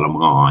about the bottom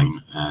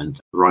line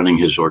and running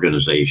his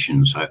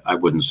organizations. I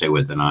wouldn't say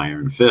with an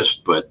iron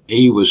fist, but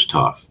he was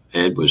tough.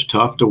 Ed was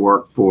tough to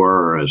work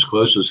for, as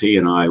close as he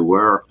and I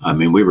were. I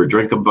mean, we were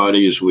drinking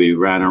buddies. We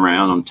ran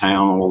around in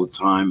town all the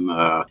time,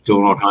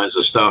 doing all kinds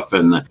of stuff.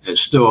 And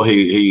still,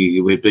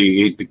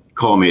 he'd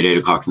call me at 8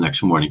 o'clock the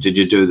next morning. Did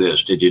you do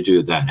this? Did you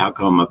do that? How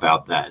come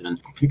about that?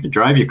 And he could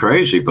drive you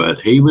crazy, but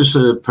he was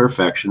a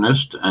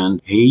perfectionist, and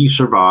he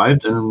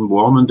survived, and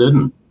Wallman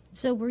didn't.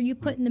 So were you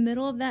put in the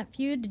middle of that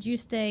feud? Did you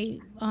stay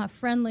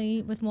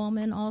friendly with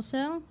Wallman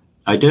also?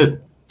 I did.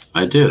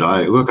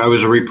 I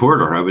was a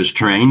reporter. I was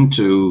trained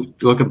to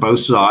look at both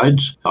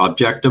sides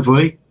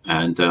objectively,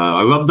 and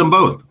I loved them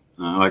both.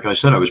 Like I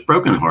said, I was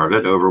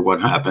brokenhearted over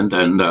what happened,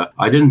 and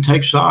I didn't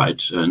take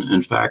sides. And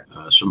in fact,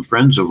 some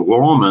friends of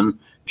Wallman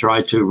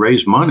tried to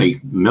raise money,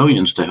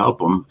 millions, to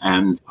help him,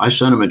 and I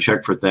sent him a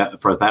check for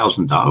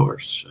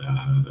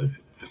 $1,000.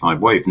 If my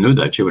wife knew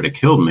that, she would have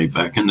killed me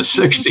back in the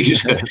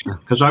 60s,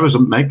 because I was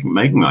making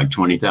like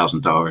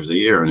 $20,000 a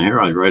year, and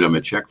here I write him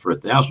a check for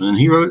 $1,000, and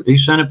he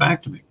sent it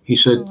back to me. He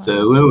said,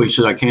 Lou, he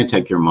said, I can't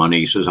take your money.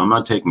 He says, I'm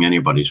not taking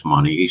anybody's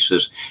money. He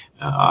says,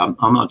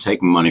 I'm not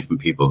taking money from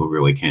people who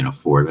really can't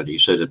afford it. He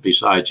said,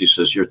 besides, he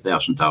says, your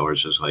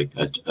 $1,000 is like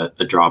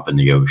a drop in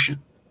the ocean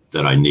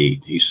that I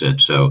need. He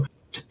said, so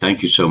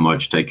thank you so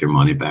much. Take your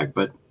money back.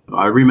 But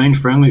I remained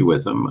friendly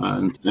with him,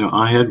 and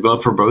I had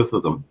love for both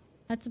of them.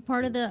 That's a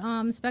part of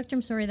the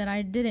Spectrum story that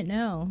I didn't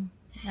know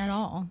at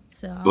all.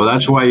 So well,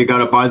 that's why you got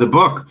to buy the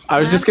book.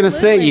 I was just going to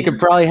say, you could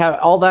probably have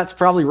all that's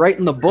probably right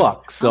in the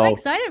book. So I'm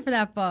excited for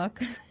that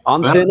book.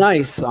 On thin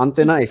ice.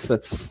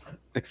 That's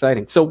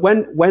exciting. So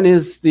when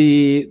is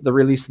the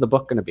release of the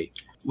book going to be?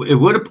 It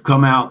would have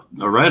come out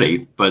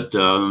already, but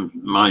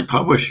my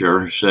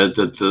publisher said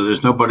that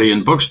there's nobody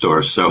in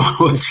bookstores, so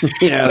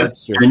yeah,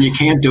 that's true. And you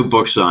can't do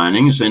book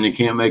signings, and you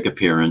can't make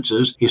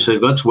appearances. He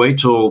said, let's wait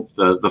till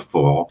the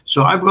fall.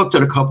 So I've looked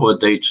at a couple of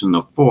dates in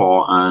the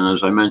fall, and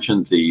as I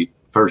mentioned, the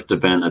first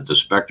event at the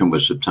Spectrum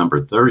was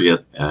September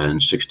 30th in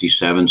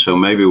 67. So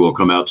maybe we'll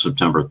come out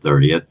September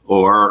 30th,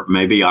 or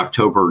maybe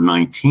October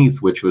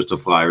 19th, which was the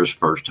Flyers'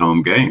 first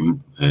home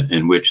game,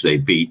 in which they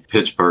beat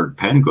Pittsburgh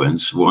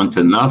Penguins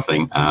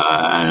 1-0.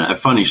 And a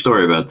funny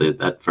story about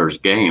that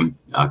first game,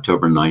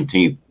 October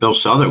 19th, Bill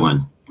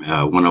Sutherland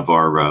one of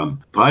our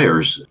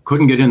players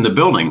couldn't get in the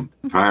building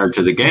prior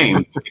to the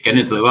game to get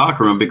into the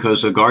locker room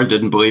because the guard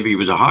didn't believe he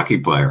was a hockey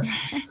player.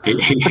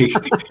 He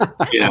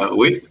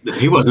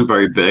wasn't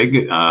very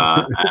big,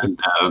 and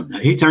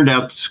he turned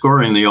out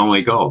scoring the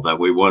only goal that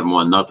we won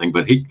 1-0.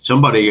 But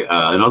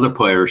another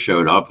player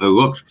showed up who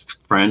looked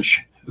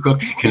French,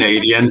 looked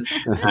Canadian,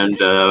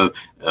 and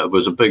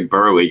was a big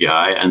burly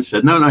guy, and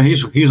said, "No,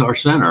 he's our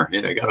center.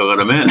 You got to let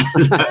him in."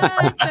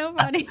 That's so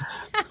funny.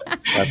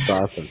 That's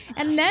awesome.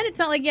 And then it's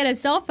not like you had a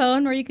cell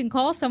phone where you can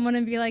call someone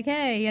and be like,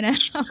 "Hey,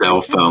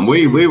 Cell phone.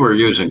 We were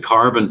using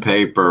carbon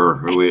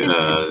paper,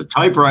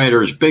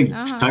 typewriters, big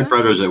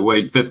typewriters that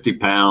weighed 50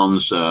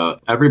 pounds.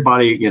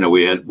 Everybody,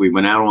 we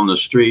went out on the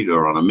street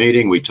or on a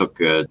meeting. We took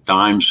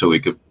dimes so we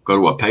could go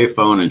to a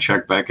payphone and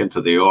check back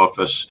into the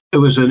office. It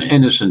was an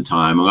innocent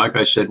time. And like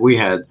I said, we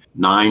had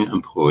 9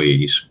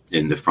 employees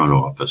in the front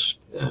office,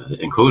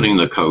 including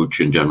the coach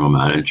and general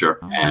manager.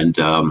 And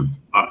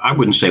I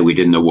wouldn't say we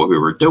didn't know what we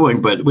were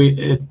doing, but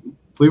we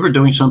were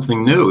doing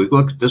something new.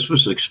 Look, this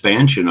was the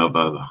expansion of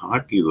a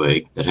hockey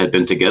league that had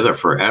been together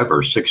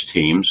forever, 6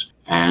 teams.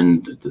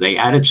 And they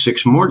added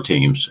 6 more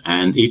teams,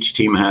 and each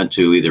team had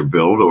to either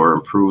build or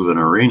improve an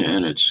arena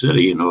in its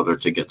city in order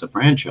to get the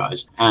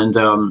franchise. And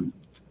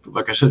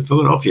like I said,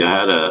 Philadelphia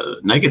had a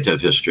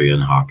negative history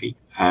in hockey,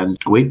 and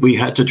we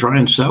had to try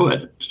and sell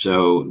it.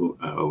 So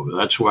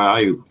that's why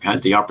I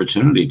had the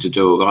opportunity to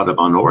do a lot of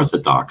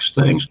unorthodox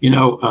things.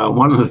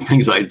 One of the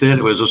things I did,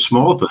 it was a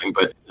small thing,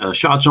 but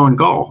shots on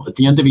goal. At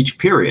the end of each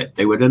period,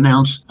 they would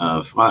announce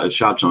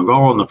shots on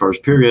goal in the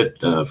first period,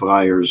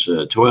 Flyers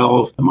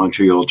 12,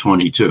 Montreal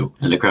 22.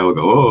 And the crowd would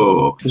go,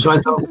 "Oh." So I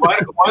thought, why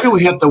do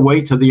we have to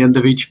wait till the end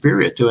of each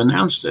period to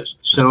announce this?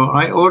 So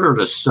I ordered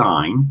a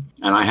sign,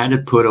 and I had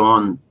it put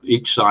on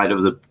each side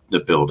of the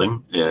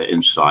building,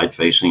 inside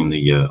facing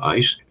the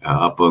ice,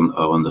 up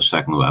on the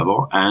second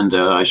level. And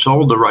I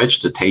sold the rights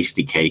to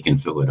Tasty Cake in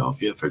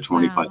Philadelphia for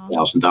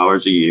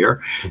 $25,000 a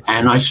year.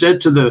 And I said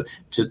to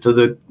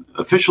the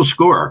official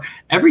scorer,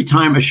 every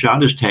time a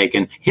shot is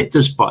taken, hit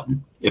this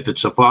button. If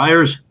it's the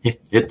Flyers,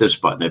 hit this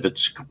button. If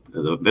it's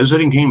the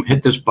visiting team,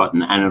 hit this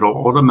button, and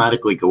it'll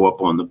automatically go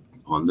up on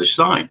the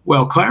sign.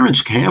 Well,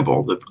 Clarence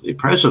Campbell, the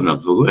president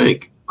of the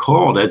league,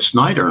 called Ed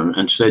Snyder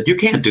and said, "You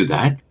can't do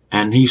that."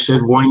 And he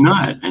said, "Why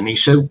not?" And he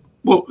said,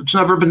 "Well, it's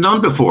never been done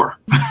before."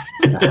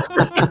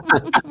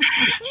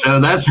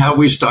 So that's how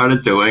we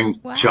started doing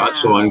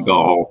shots on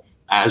goal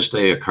as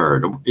they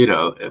occurred.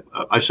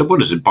 I said,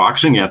 "What is it,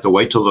 boxing? You have to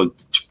wait till the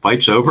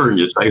fight's over and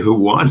you say who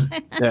won?"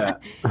 Yeah.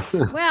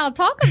 Well,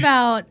 talk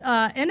about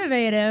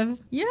innovative.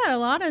 You had a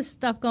lot of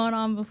stuff going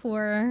on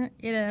before,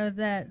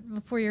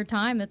 before your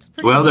time. It's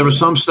pretty there was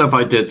some stuff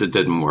I did that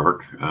didn't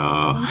work.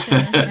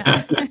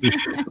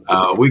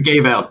 We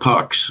gave out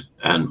pucks.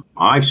 And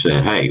I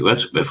said, "Hey,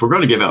 if we're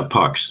going to give out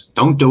pucks,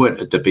 don't do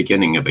it at the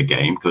beginning of a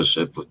game, because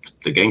if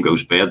the game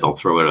goes bad, they'll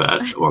throw it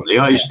on the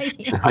ice."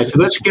 Yeah. I said,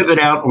 "Let's give them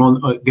out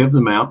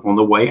on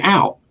the way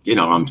out."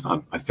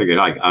 I figured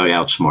I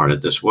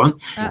outsmarted this one.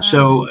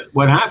 So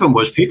what happened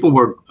was people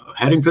were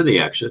heading for the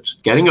exits,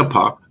 getting a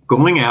puck,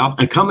 going out,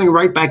 and coming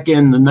right back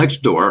in the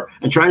next door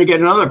and trying to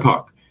get another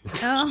puck.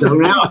 Oh. So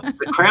now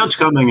the crowd's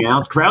coming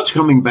out, crowd's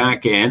coming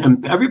back in,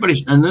 and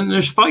and then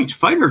there's fights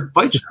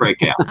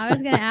break out. I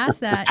was going to ask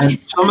that. And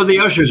some of the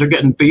ushers are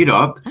getting beat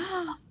up.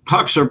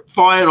 Pucks are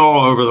flying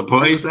all over the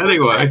place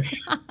anyway.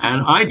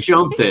 And I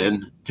jumped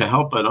in to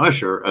help an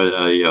usher,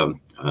 a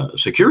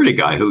security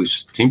guy who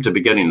seemed to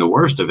be getting the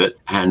worst of it.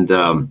 And,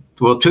 2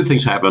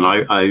 things happened.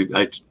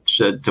 I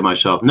said to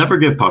myself, never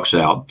give pucks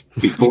out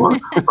before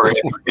or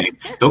after game.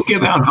 Don't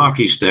give out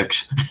hockey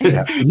sticks.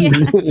 Yeah.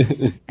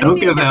 Don't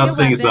give out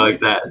things like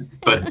that.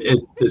 But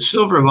the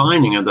silver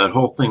lining of that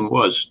whole thing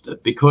was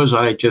that because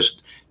I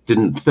just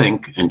didn't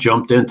think and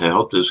jumped in to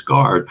help this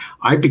guard,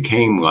 I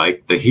became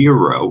like the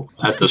hero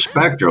at the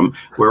Spectrum,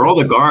 where all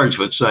the guards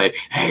would say,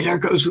 "Hey, there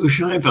goes Lou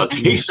Scheinfeld.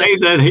 He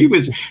saved that. He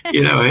was,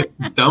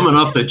 dumb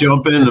enough to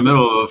jump in the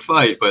middle of a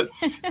fight." But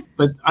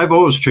I've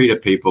always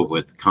treated people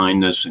with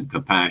kindness and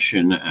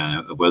compassion,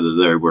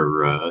 whether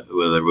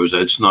it was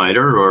Ed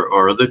Snyder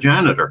or the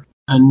janitor.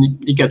 And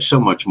you get so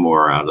much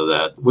more out of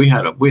that. We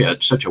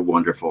had such a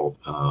wonderful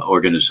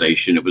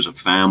organization. It was a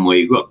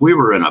family. Look, we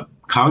were in a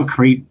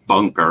concrete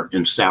bunker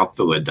in South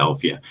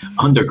Philadelphia,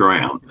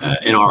 underground,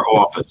 in our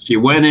office.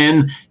 You went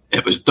in,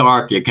 it was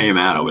dark. You came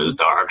out, it was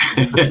dark.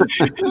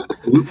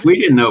 We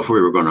didn't know if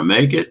we were going to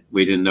make it.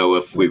 We didn't know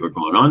if we were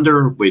going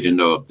under. We didn't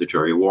know if the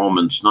Jerry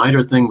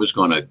Wallman-Snyder thing was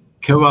going to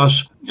kill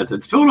us. The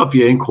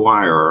Philadelphia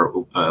Inquirer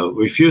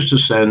refused to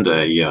send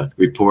a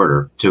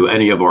reporter to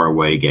any of our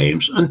away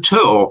games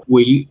until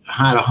we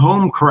had a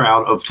home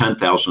crowd of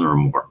 10,000 or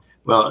more.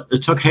 Well,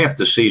 it took half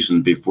the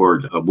season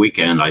before a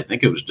weekend. I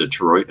think it was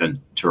Detroit and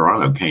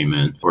Toronto came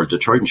in, or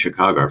Detroit and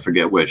Chicago, I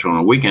forget which, on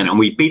a weekend, and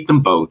we beat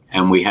them both.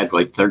 And we had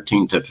like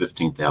 13 to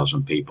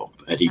 15,000 people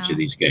at each of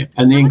these games.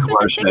 And How much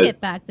was a ticket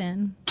back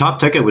then? Top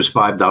ticket was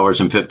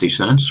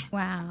 $5.50.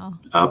 Wow.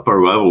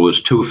 Upper level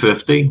was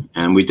 $2.50,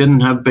 and we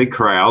didn't have big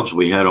crowds.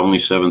 We had only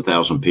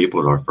 7,000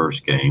 people at our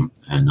first game,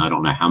 and I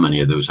don't know how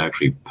many of those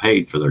actually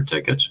paid for their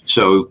tickets.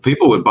 So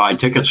people would buy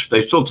tickets.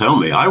 They still tell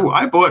me,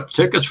 I bought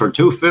tickets for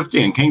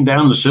 $2.50 and came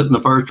down to sit in the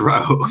first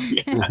row.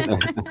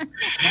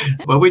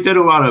 Well, we did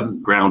a lot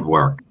of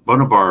groundwork.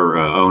 One of our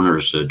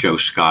owners, Joe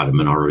Scott, a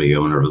minority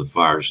owner of the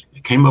Flyers,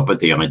 came up with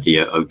the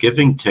idea of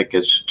giving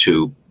tickets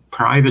to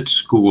private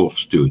school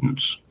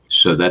students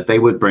so that they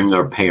would bring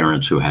their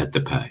parents who had to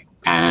pay.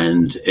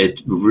 And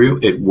it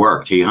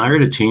worked. He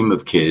hired a team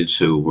of kids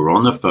who were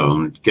on the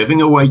phone giving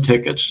away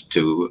tickets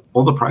to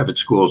all the private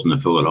schools in the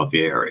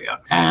Philadelphia area.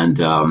 And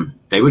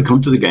they would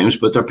come to the games,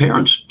 but their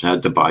parents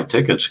had to buy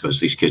tickets because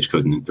these kids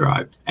couldn't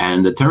drive.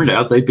 And it turned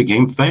out they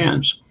became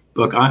fans.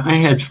 Look, I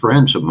had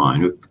friends of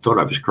mine who thought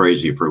I was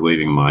crazy for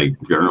leaving my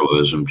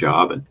journalism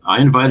job. And I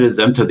invited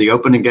them to the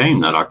opening game,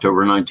 that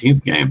October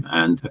 19th game.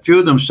 And a few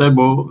of them said,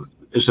 well,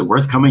 is it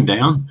worth coming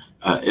down?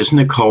 Isn't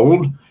it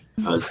cold?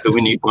 Do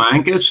we need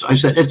blankets? I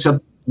said, it's a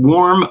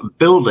warm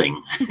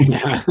building.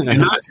 You're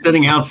not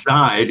sitting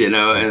outside,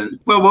 and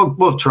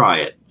we'll try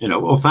it.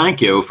 Well,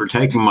 thank you for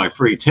taking my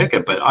free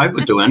ticket, but I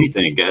would do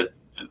anything to get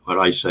what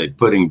I say,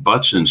 putting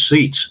butts in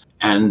seats.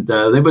 And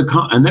they would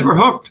come, and they were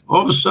hooked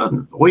all of a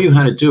sudden. All you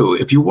had to do,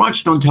 if you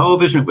watched on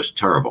television, it was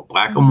terrible.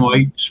 Black and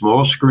white,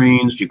 small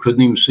screens. You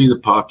couldn't even see the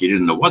puck. You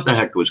didn't know what the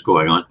heck was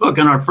going on. Look,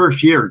 in our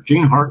first year,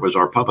 Gene Hart was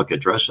our public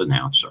address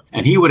announcer,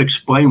 and he would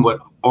explain what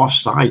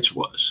offsides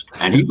was,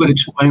 and he would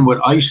explain what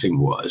icing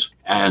was.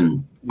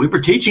 And we were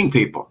teaching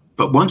people.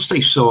 But once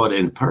they saw it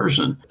in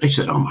person, they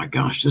said, oh, my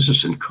gosh, this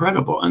is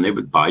incredible. And they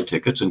would buy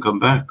tickets and come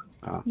back.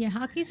 Yeah,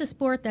 hockey's a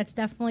sport that's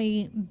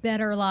definitely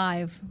better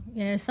live,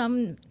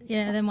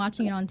 than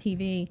watching it on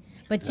TV.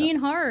 But Gene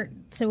Hart,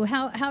 so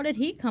how did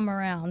he come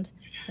around?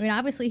 I mean,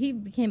 obviously he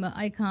became an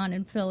icon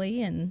in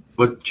Philly, and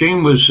but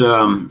Gene was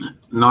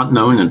not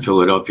known in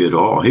Philadelphia at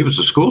all. He was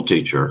a school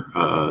teacher,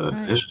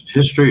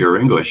 history or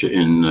English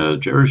in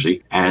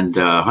Jersey, and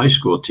high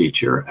school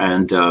teacher,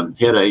 and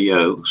he had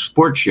a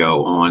sports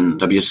show on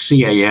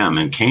WCAM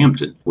in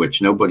Camden,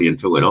 which nobody in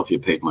Philadelphia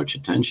paid much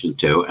attention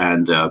to.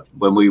 And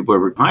when we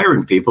were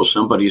hiring people,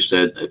 somebody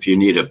said, if you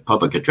need a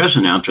public address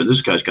announcer,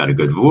 this guy's got a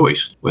good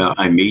voice. Well,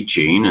 I meet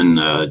Gene,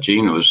 and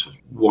Gene was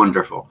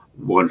wonderful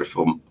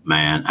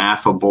man,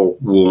 affable,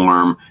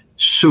 warm,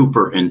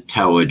 super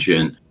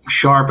intelligent,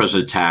 sharp as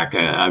a tack.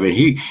 I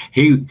mean,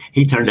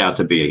 he turned out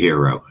to be a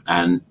hero.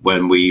 And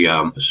when we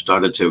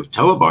started to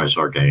televise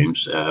our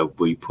games,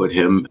 we put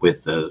him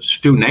with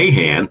Stu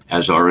Nahan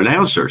as our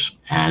announcers.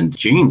 And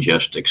Gene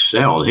just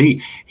excelled.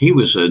 He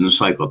was an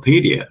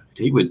encyclopedia.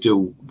 He would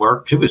do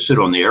work. He would sit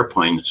on the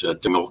airplanes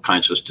doing all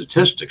kinds of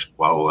statistics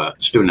while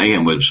Stu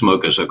Nahan would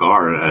smoke a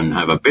cigar and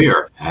have a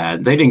beer.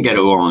 And they didn't get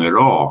along at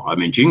all. I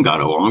mean, Gene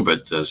got along,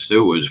 but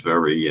Stu was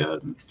very,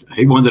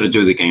 he wanted to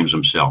do the games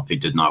himself. He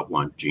did not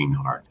want Gene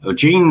Hart. So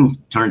Gene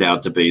turned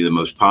out to be the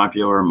most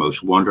popular,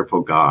 most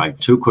wonderful guy.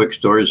 Two quick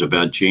stories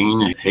about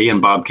Gene. He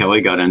and Bob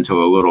Kelly got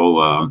into a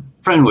little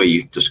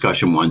friendly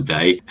discussion one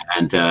day.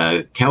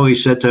 And Kelly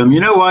said to him, you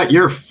know what?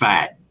 You're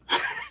fat.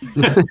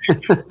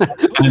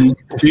 And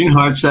Gene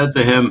Hart said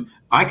to him,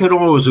 I could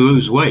always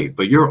lose weight,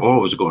 but you're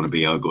always going to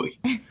be ugly.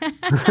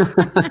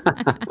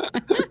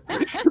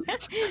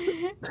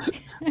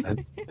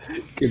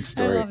 Good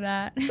story. I love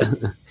that.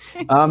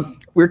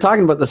 We were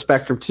talking about the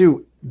Spectrum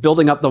too,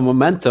 building up the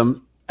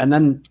momentum, and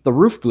then the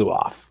roof blew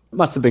off. It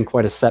must have been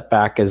quite a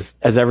setback as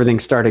everything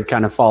started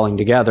kind of falling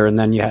together, and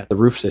then you had the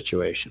roof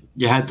situation.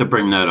 You had to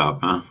bring that up,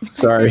 huh?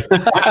 Sorry.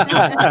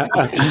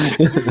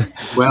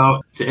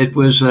 Well, it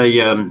was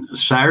a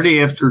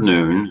Saturday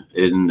afternoon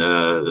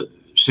in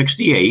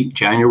 68,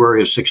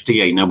 January of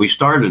 68. Now, we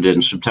started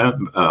in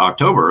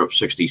October of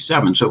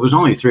 67, so it was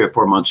only 3 or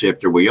 4 months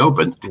after we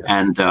opened. Yeah.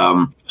 And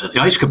the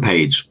Ice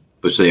Capades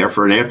was there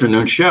for an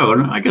afternoon show.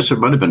 And I guess there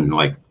might have been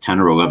like 10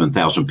 or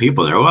 11,000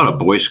 people there. A lot of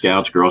Boy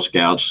Scouts, Girl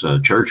Scouts,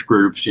 church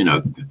groups,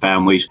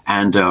 families.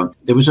 And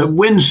there was a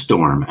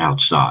windstorm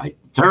outside.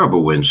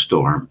 Terrible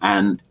windstorm,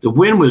 and the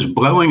wind was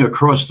blowing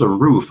across the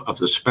roof of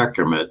the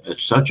Spectrum at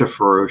such a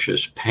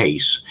ferocious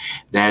pace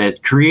that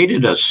it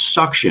created a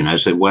suction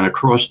as it went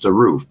across the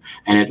roof,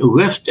 and it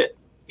lifted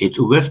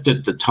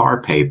the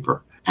tar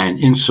paper and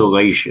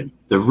insulation.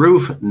 The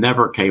roof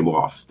never came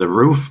off. The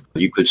roof,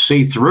 you could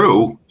see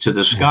through to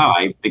the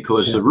sky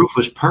because the roof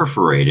was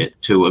perforated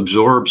to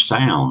absorb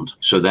sound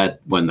so that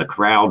when the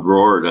crowd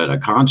roared at a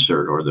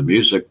concert or the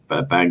music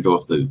banged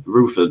off the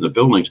roof of the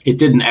buildings, it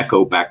didn't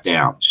echo back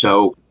down.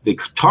 So the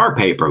tar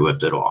paper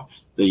lifted off.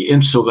 the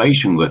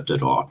insulation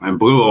lifted off and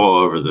blew all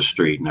over the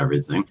street and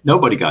everything.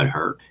 Nobody got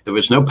hurt. There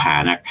was no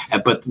panic.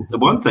 But the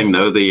one thing,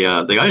 though, the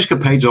Ice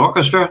Capades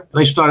Orchestra,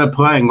 they started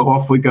playing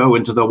Off We Go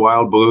into the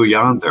Wild Blue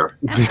Yonder.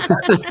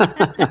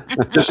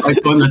 Just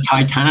like on the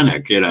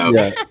Titanic, you know.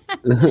 Yeah.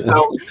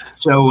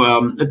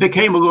 So it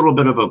became a little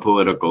bit of a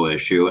political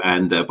issue,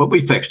 but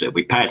we fixed it.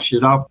 We patched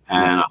it up,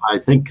 and I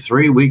think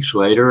 3 weeks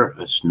later,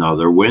 it's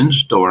another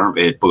windstorm.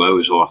 It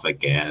blows off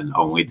again,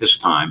 only this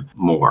time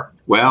more.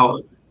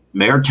 Well,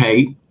 Mayor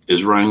Tate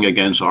is running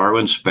against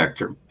Arlen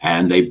Specter,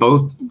 and they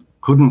both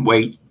couldn't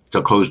wait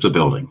to close the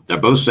building. They're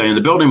both saying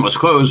the building must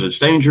close. It's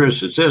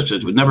dangerous. It's this.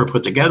 It was never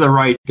put together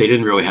right. They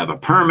didn't really have a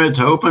permit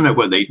to open it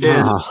when they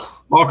did.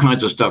 All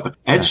kinds of stuff.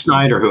 Ed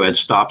Snyder, who had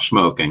stopped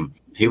smoking,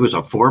 he was a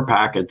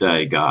 4-pack a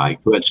day guy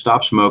who had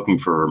stopped smoking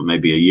for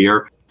maybe a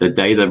year. The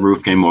day the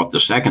roof came off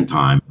the second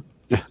time,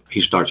 he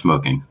started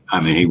smoking.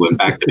 I mean, he went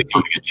back to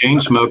becoming a chain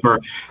smoker,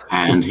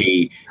 and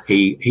he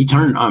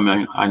turned. I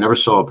mean, I never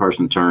saw a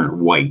person turn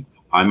white.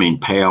 I mean,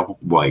 pale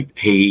white.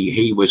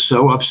 He was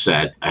so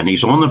upset, and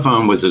he's on the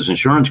phone with his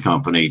insurance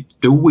company.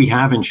 Do we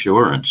have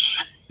insurance?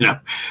 You know,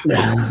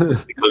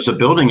 because the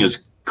building is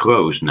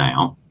closed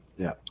now.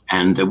 Yeah.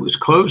 And it was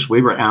closed.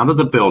 We were out of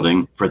the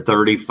building for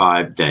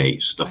 35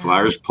 days. The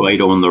Flyers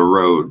played on the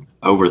road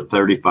over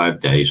 35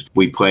 days.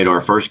 We played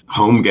our first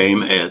home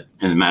game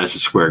in Madison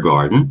Square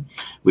Garden.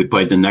 We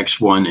played the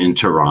next one in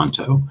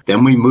Toronto.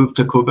 Then we moved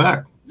to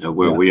Quebec,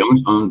 where we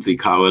owned the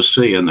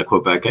Coliseum, the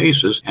Quebec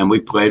Aces, and we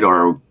played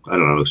our,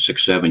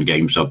 6-7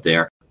 games up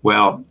there.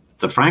 Well,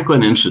 the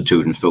Franklin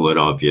Institute in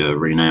Philadelphia, a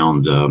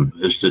renowned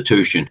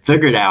institution,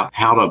 figured out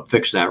how to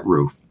fix that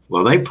roof.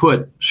 Well, they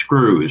put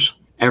screws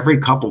every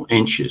couple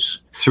inches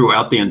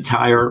throughout the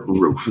entire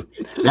roof.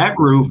 That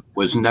roof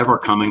was never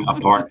coming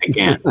apart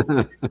again.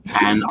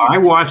 And I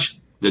watched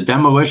the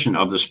demolition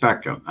of the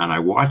Spectrum, and I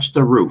watched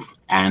the roof,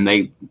 and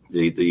the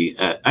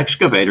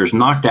excavators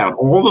knocked out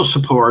all the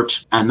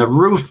supports, and the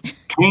roof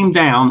came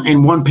down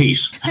in one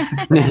piece.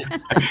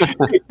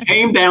 It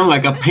came down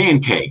like a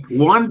pancake,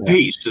 one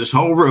piece, this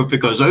whole roof,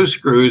 because those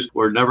screws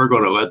were never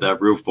going to let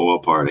that roof fall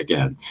apart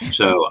again.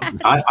 So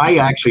I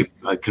actually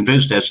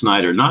convinced Ed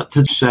Snyder not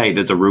to say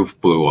that the roof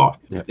blew off.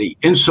 Yeah. The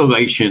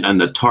insulation and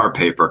the tar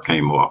paper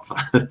came off.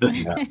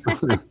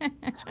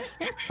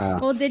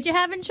 Well, did you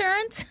have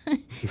insurance?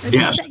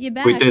 Yes,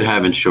 we did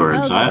have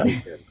insurance.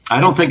 I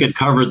don't think it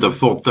covered the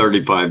full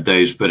 35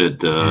 days, but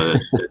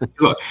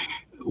look,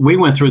 we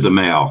went through the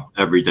mail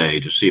every day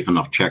to see if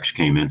enough checks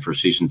came in for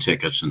season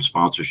tickets and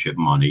sponsorship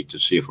money to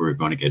see if we were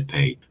going to get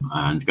paid.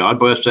 And God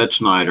bless Ed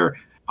Snyder.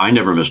 I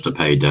never missed a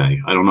payday.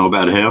 I don't know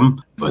about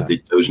him, but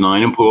those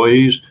 9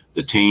 employees,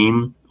 the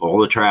team, all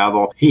the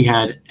travel, he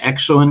had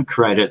excellent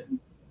credit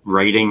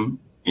rating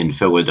in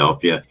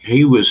Philadelphia.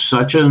 He was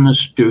such an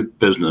astute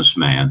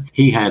businessman.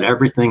 He had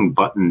everything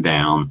buttoned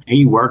down.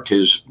 He worked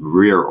his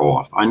rear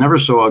off. I never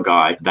saw a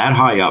guy that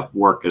high up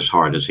work as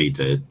hard as he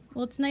did.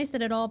 Well, it's nice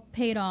that it all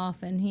paid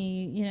off, and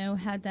he,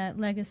 had that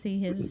legacy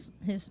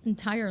his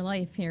entire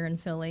life here in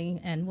Philly,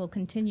 and will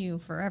continue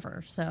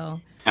forever. So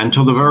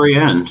until the very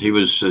end, he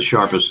was as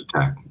sharp as a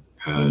tack.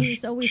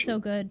 He's always so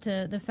good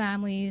to the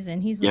families,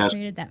 and he's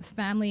created that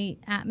family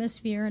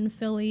atmosphere in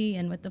Philly,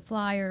 and with the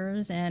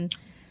Flyers and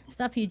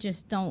stuff you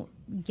just don't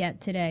get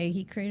today.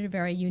 He created a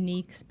very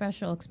unique,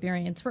 special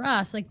experience for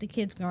us, like the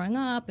kids growing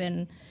up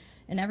and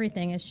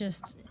everything. It's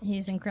just,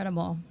 he's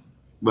incredible.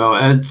 Well,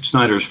 Ed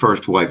Snyder's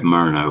first wife,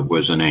 Myrna,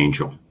 was an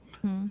angel.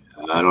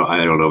 I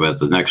don't know about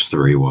the next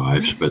 3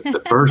 wives, but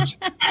the first,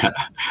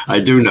 I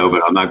do know,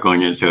 but I'm not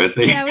going into it.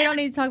 We don't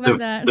need to talk about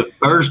that. The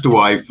first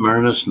wife,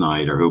 Myrna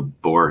Snyder, who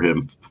bore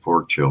him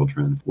 4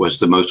 children, was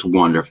the most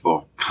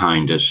wonderful,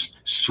 kindest,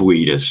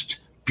 sweetest,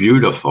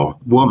 beautiful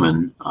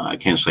woman I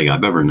can't say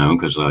I've ever known,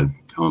 because I'm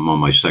on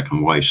my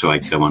second wife, so I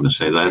don't want to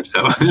say that.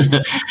 So,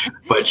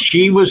 but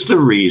she was the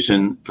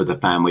reason for the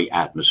family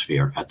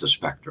atmosphere at the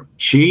Spectrum.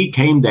 She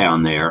came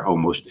down there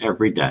almost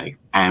every day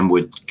and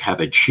would have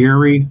a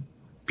cheery,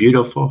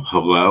 beautiful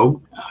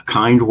hello, a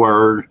kind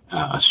word,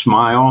 a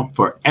smile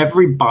for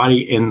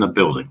everybody in the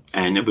building.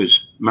 And it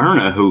was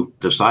Myrna who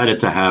decided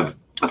to have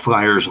a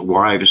Flyers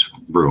wives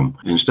room,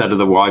 instead of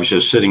the wives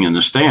just sitting in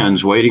the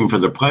stands waiting for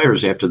the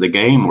players after the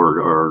game,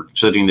 or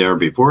sitting there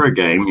before a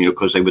game,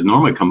 because they would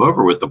normally come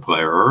over with the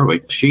player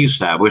early. She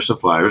established the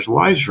Flyers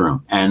wives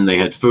room, and they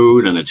had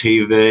food and a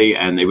TV,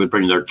 and they would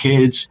bring their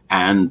kids,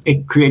 and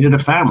it created a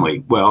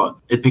family. Well,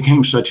 it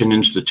became such an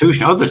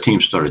institution. Other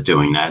teams started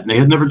doing that, and they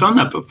had never done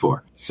that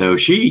before. So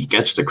she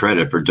gets the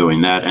credit for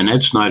doing that, and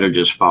Ed Snyder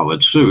just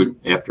followed suit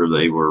after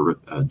they were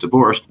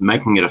divorced,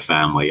 making it a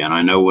family. And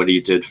I know what he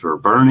did for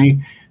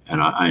Bernie,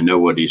 and I know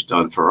what he's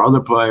done for other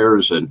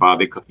players. And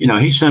Bobby,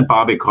 he sent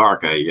Bobby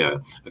Clark a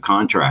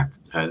contract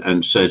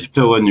and said,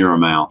 fill in your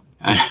amount.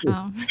 And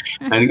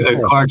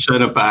Clark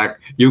sent it back,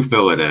 you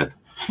fill it in.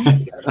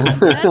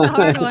 That's a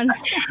hard one.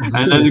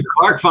 And then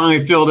Clark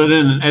finally filled it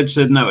in, and Ed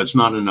said, no, it's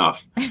not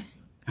enough.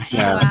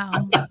 Wow.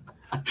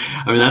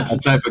 I mean, that's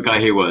the type of guy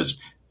he was.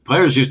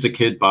 Players used to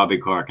kid Bobby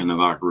Clark in the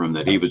locker room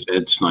that he was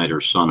Ed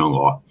Snyder's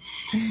son-in-law.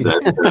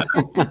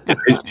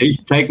 That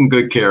he's taking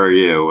good care of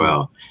you.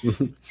 Well,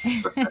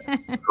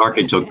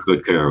 Clarky took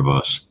good care of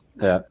us.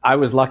 Yeah, I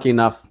was lucky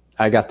enough.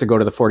 I got to go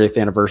to the 40th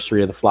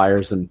anniversary of the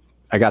Flyers, and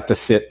I got to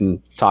sit and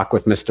talk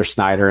with Mr.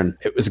 Snyder, and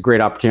it was a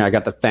great opportunity. I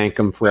got to thank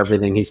him for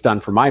everything he's done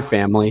for my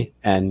family,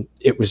 and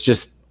it was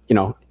just,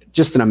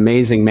 just an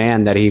amazing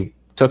man that he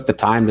took the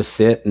time to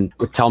sit and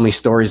would tell me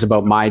stories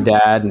about my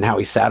dad and how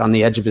he sat on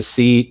the edge of his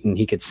seat and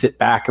he could sit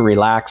back and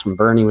relax when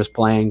Bernie was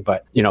playing.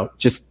 But,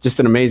 just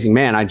an amazing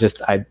man.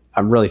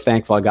 I'm really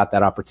thankful I got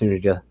that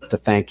opportunity to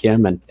thank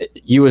him, and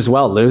you as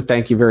well, Lou.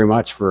 Thank you very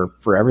much for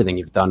everything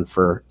you've done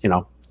for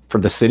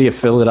the city of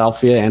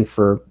Philadelphia and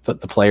for the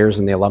players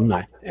and the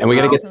alumni. And we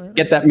got to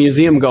get that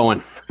museum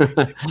going.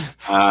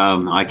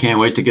 I can't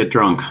wait to get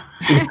drunk.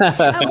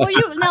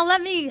 Now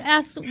let me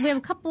ask, we have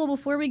a couple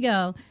before we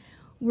go.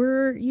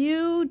 Do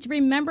you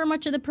remember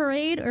much of the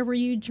parade, or were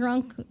you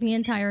drunk the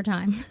entire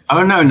time?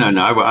 Oh, no.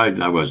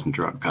 I wasn't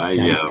drunk.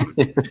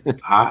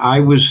 I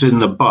was in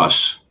the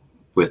bus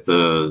with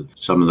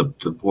some of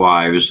the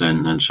wives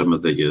and some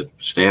of the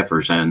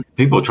staffers, and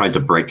people tried to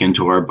break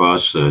into our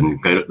bus, and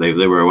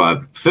they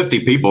were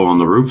 50 people on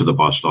the roof of the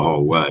bus the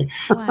whole way.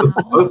 Wow.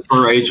 Both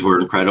parades were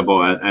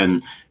incredible,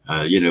 and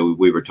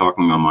we were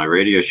talking on my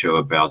radio show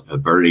about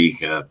Bernie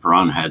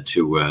Perron had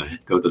to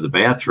go to the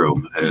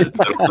bathroom at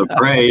the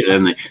parade,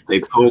 and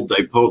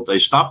they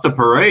stopped the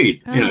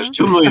parade. There's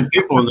 2 million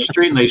people in the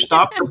street, and they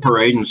stopped the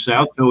parade in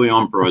South Philly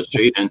on Broad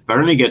Street. And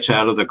Bernie gets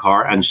out of the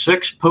car, and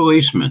 6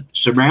 policemen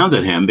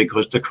surrounded him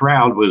because the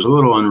crowd was a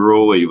little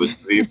unruly with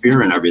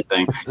beer and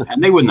everything,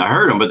 and they wouldn't have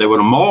hurt him, but they would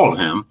have mauled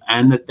him.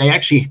 And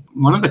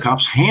one of the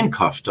cops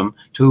handcuffed him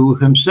to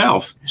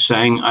himself,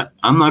 saying,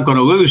 "I'm not going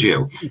to lose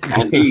you."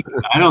 And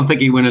I don't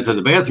think he went into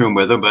the bathroom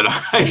with him, but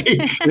he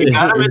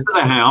got him into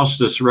the house,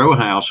 this row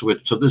house,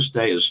 which to this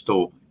day is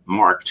still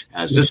marked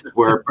as this is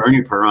where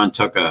Bernie Perron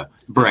took a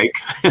break.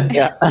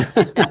 Yeah.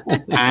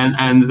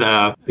 and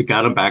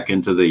got him back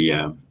into the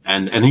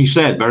and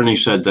Bernie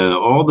said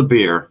all the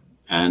beer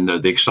and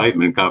the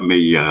excitement got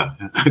me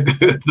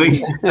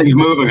things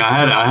moving.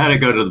 I had to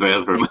go to the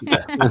bathroom.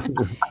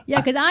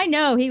 Yeah, because I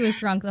know he was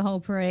drunk the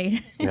whole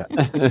parade. Yeah.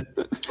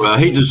 Well,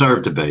 he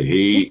deserved to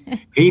be.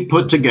 He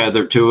put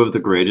together 2 of the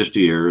greatest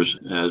years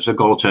as a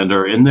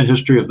goaltender in the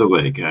history of the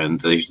league,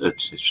 and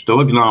it's still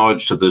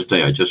acknowledged to this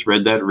day. I just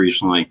read that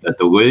recently, that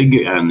the league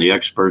and the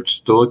experts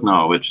still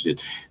acknowledge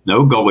that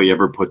no goalie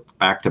ever put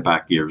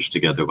back-to-back years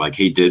together like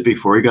he did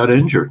before he got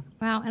injured.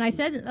 Wow, and I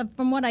said,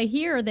 from what I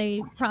hear,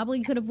 they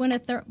probably could have won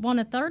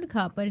a third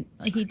cup, but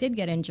he did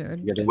get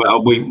injured.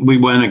 Well, we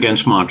went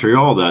against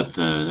Montreal that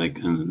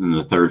in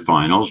the third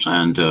finals,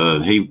 and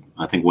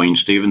I think Wayne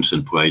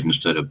Stevenson played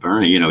instead of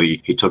Bernie.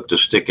 He took the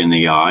stick in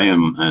the eye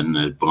and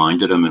it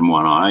blinded him in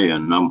one eye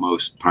and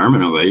almost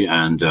permanently,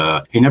 and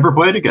he never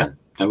played again.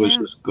 That was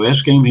his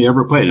last game he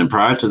ever played. And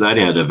prior to that,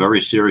 he had a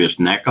very serious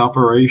neck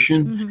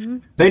operation. Mm-hmm.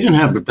 They didn't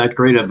have that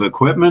great of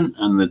equipment,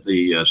 and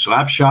the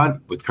slap shot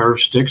with curved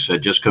sticks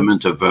had just come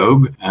into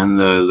vogue, and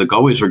the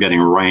goalies were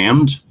getting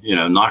rammed,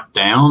 knocked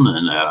down,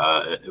 and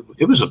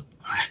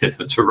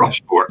it's a rough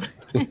sport.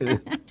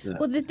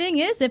 Well, the thing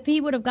is, if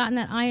he would have gotten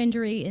that eye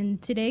injury in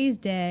today's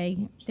day,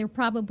 there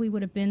probably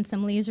would have been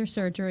some laser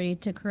surgery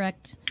to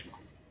correct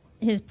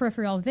his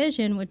peripheral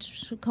vision,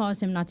 which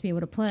caused him not to be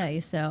able to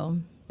play. So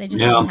they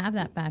just didn't have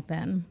that back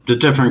then. It's a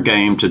different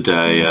game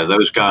today.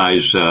 Those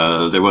guys,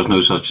 there was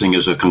no such thing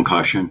as a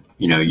concussion.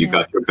 You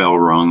got your bell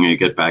rung, you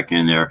get back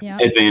in there. Yeah.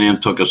 Ed Van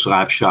Impe took a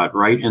slap shot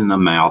right in the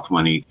mouth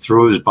when he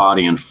threw his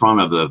body in front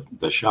of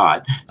the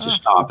shot to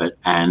stop it,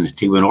 and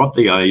he went off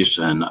the ice.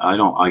 And I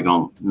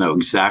don't know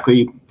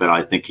exactly, but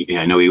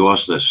I know he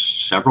lost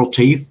several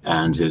teeth,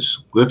 and his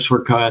lips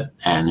were cut,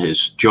 and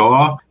his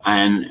jaw.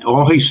 And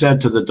all he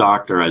said to the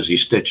doctor as he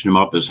stitched him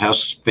up is, "How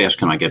fast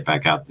can I get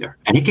back out there?"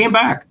 And he came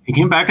back. He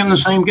came back in the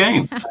same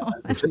game. Wow,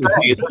 today,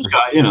 this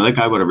guy, that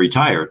guy would have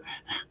retired.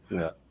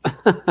 Yeah.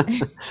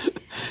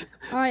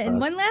 All right, and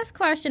one last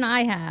question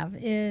I have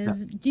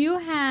is, do you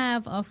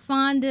have a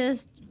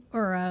fondest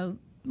or a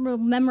real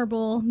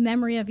memorable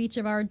memory of each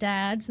of our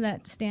dads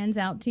that stands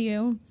out to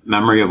you?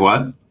 Memory of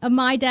what? Of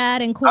my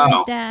dad and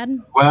Corey's dad.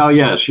 Well,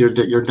 yes, your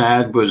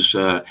dad was,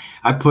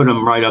 I put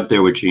him right up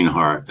there with Gene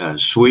Hart.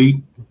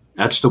 Sweet,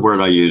 that's the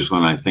word I use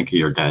when I think of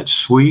your dad.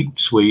 Sweet,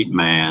 sweet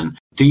man.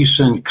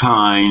 Decent,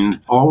 kind,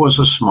 always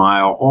a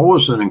smile,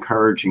 always an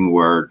encouraging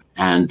word.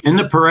 And in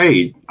the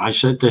parade, I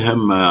said to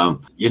him,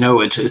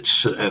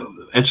 it's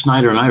Ed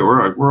Snyder and I,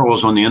 we're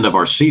always on the end of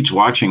our seats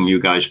watching you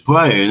guys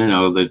play.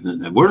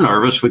 And, we're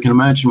nervous. We can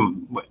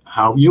imagine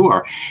how you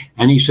are.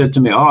 And he said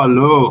to me, "Oh,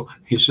 Lou,"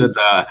 he said,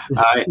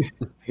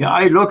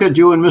 I look at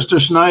you and Mr.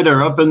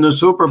 Snyder up in the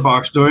super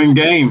box during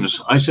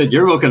games. I said,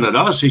 "You're looking at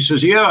us?" He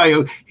says,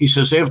 "Yeah." He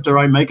says, "After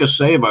I make a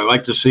save, I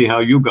like to see how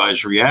you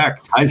guys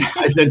react." I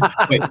said,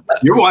 "Wait,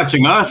 you're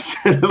watching us?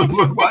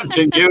 We're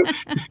watching you."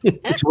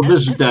 To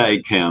this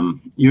day,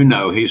 Kim,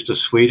 he's the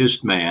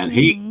sweetest man.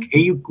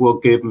 He will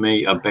give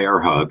me a bear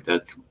hug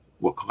that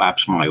will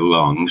collapse my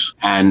lungs.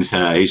 And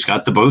he's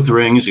got both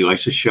rings. He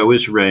likes to show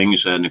his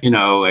rings. And,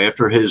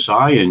 after his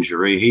eye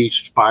injury, he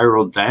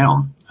spiraled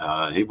down.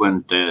 He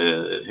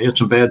had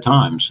some bad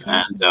times.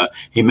 And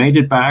he made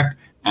it back.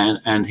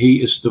 And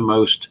he is the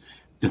most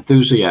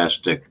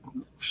enthusiastic,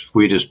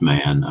 sweetest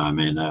man. I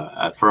mean,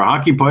 for a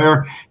hockey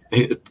player,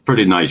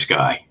 pretty nice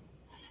guy.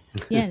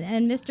 Yeah,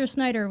 and Mr.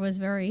 Snyder was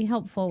very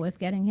helpful with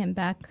getting him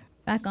back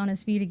on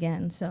his feet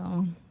again.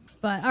 So,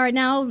 but all right,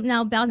 now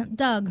about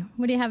Doug.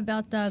 What do you have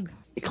about Doug?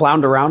 He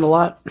clowned around a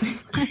lot.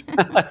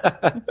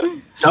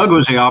 Doug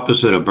was the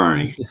opposite of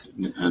Bernie.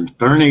 And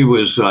Bernie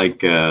was like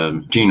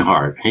Gene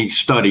Hart. He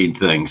studied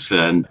things.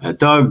 And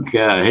Doug,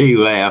 he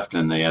laughed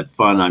and they had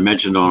fun. I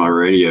mentioned on our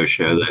radio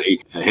show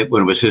that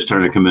when it was his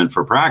turn to come in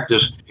for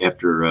practice,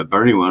 after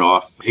Bernie went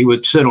off, he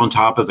would sit on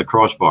top of the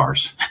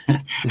crossbars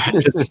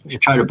and just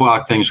try to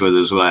block things with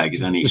his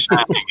legs. And he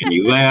sang and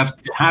he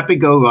laughed.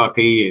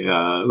 Happy-go-lucky.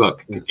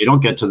 Look, you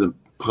don't get to the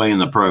playing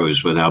the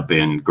pros without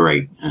being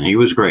great, and he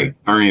was great.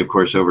 Bernie, of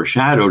course,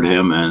 overshadowed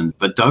him,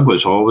 but Doug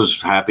was always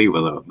happy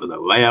with a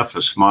laugh,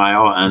 a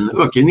smile, and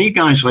look, you need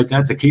guys like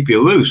that to keep you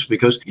loose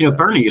because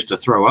Bernie used to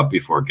throw up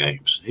before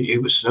games. He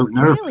was so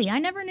nervous. Really, I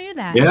never knew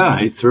that. Yeah,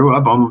 he threw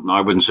up.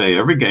 I wouldn't say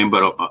every game,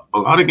 but a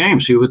lot of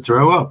games he would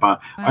throw up.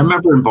 I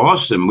remember in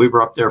Boston, we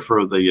were up there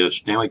for the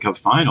Stanley Cup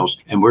Finals,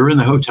 and we were in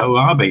the hotel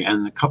lobby,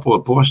 and a couple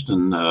of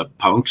Boston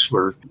punks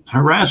were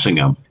harassing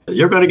him.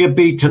 You're going to get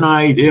beat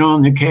tonight.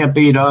 You can't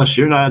beat us.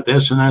 You're not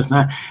this and that's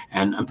that.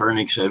 And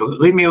Bernie said,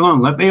 leave me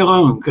alone. Let me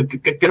alone.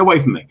 Get away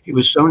from me. He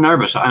was so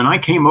nervous. And I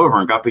came over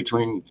and got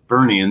between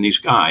Bernie and these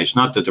guys.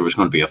 Not that there was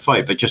going to be a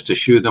fight, but just to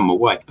shoo them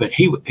away. But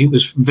he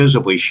was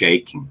visibly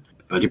shaking.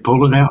 But he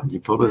pulled it out.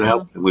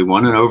 We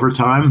won in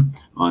overtime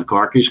on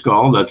Clarkie's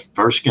goal. That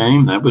first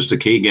game, that was the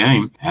key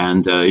game.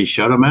 And he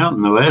shut him out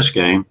in the last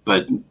game.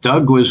 But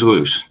Doug was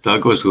loose.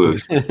 That's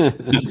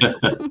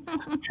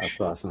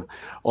awesome.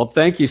 Well,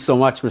 thank you so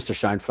much, Mr.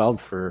 Scheinfeld,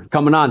 for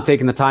coming on,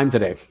 taking the time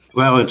today.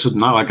 Well, it's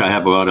not like I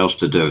have a lot else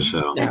to do,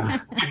 so. Yeah.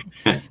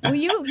 Well,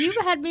 you've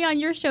had me on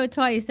your show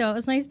twice, so it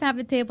was nice to have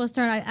the tables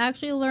turned. I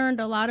actually learned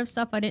a lot of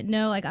stuff I didn't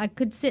know. Like, I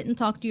could sit and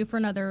talk to you for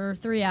another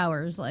 3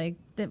 hours. Like,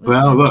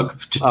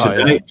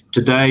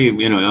 today,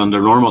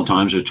 under normal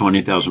times, there's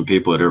 20,000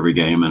 people at every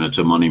game, and it's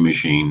a money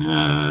machine.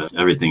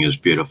 Everything is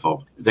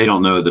beautiful. They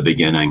don't know the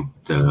beginning.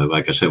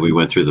 Like I said, we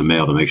went through the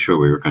mail to make sure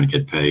we were going to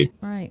get paid.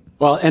 Right.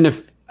 Well, and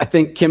I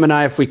think Kim and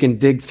I, if we can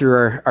dig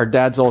through our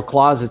dad's old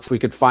closets, we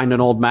could find an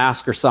old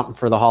mask or something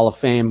for the Hall of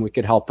Fame. We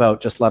could help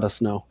out. Just let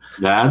us know.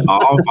 Dad,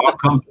 I'll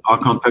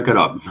come pick it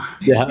up.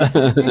 Yeah.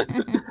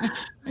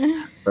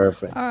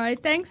 Perfect. All right.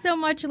 Thanks so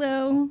much,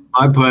 Lou.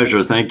 My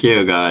pleasure. Thank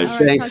you, guys.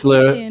 Right, thanks,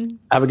 Lou.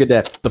 Have a good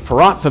day. The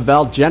Perrant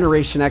Favel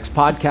Generation X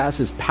podcast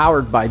is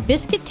powered by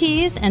Biscuit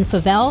Teas and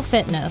Favel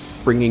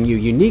Fitness, bringing you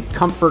unique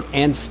comfort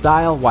and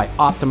style while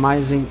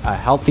optimizing a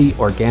healthy,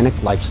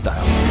 organic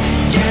lifestyle.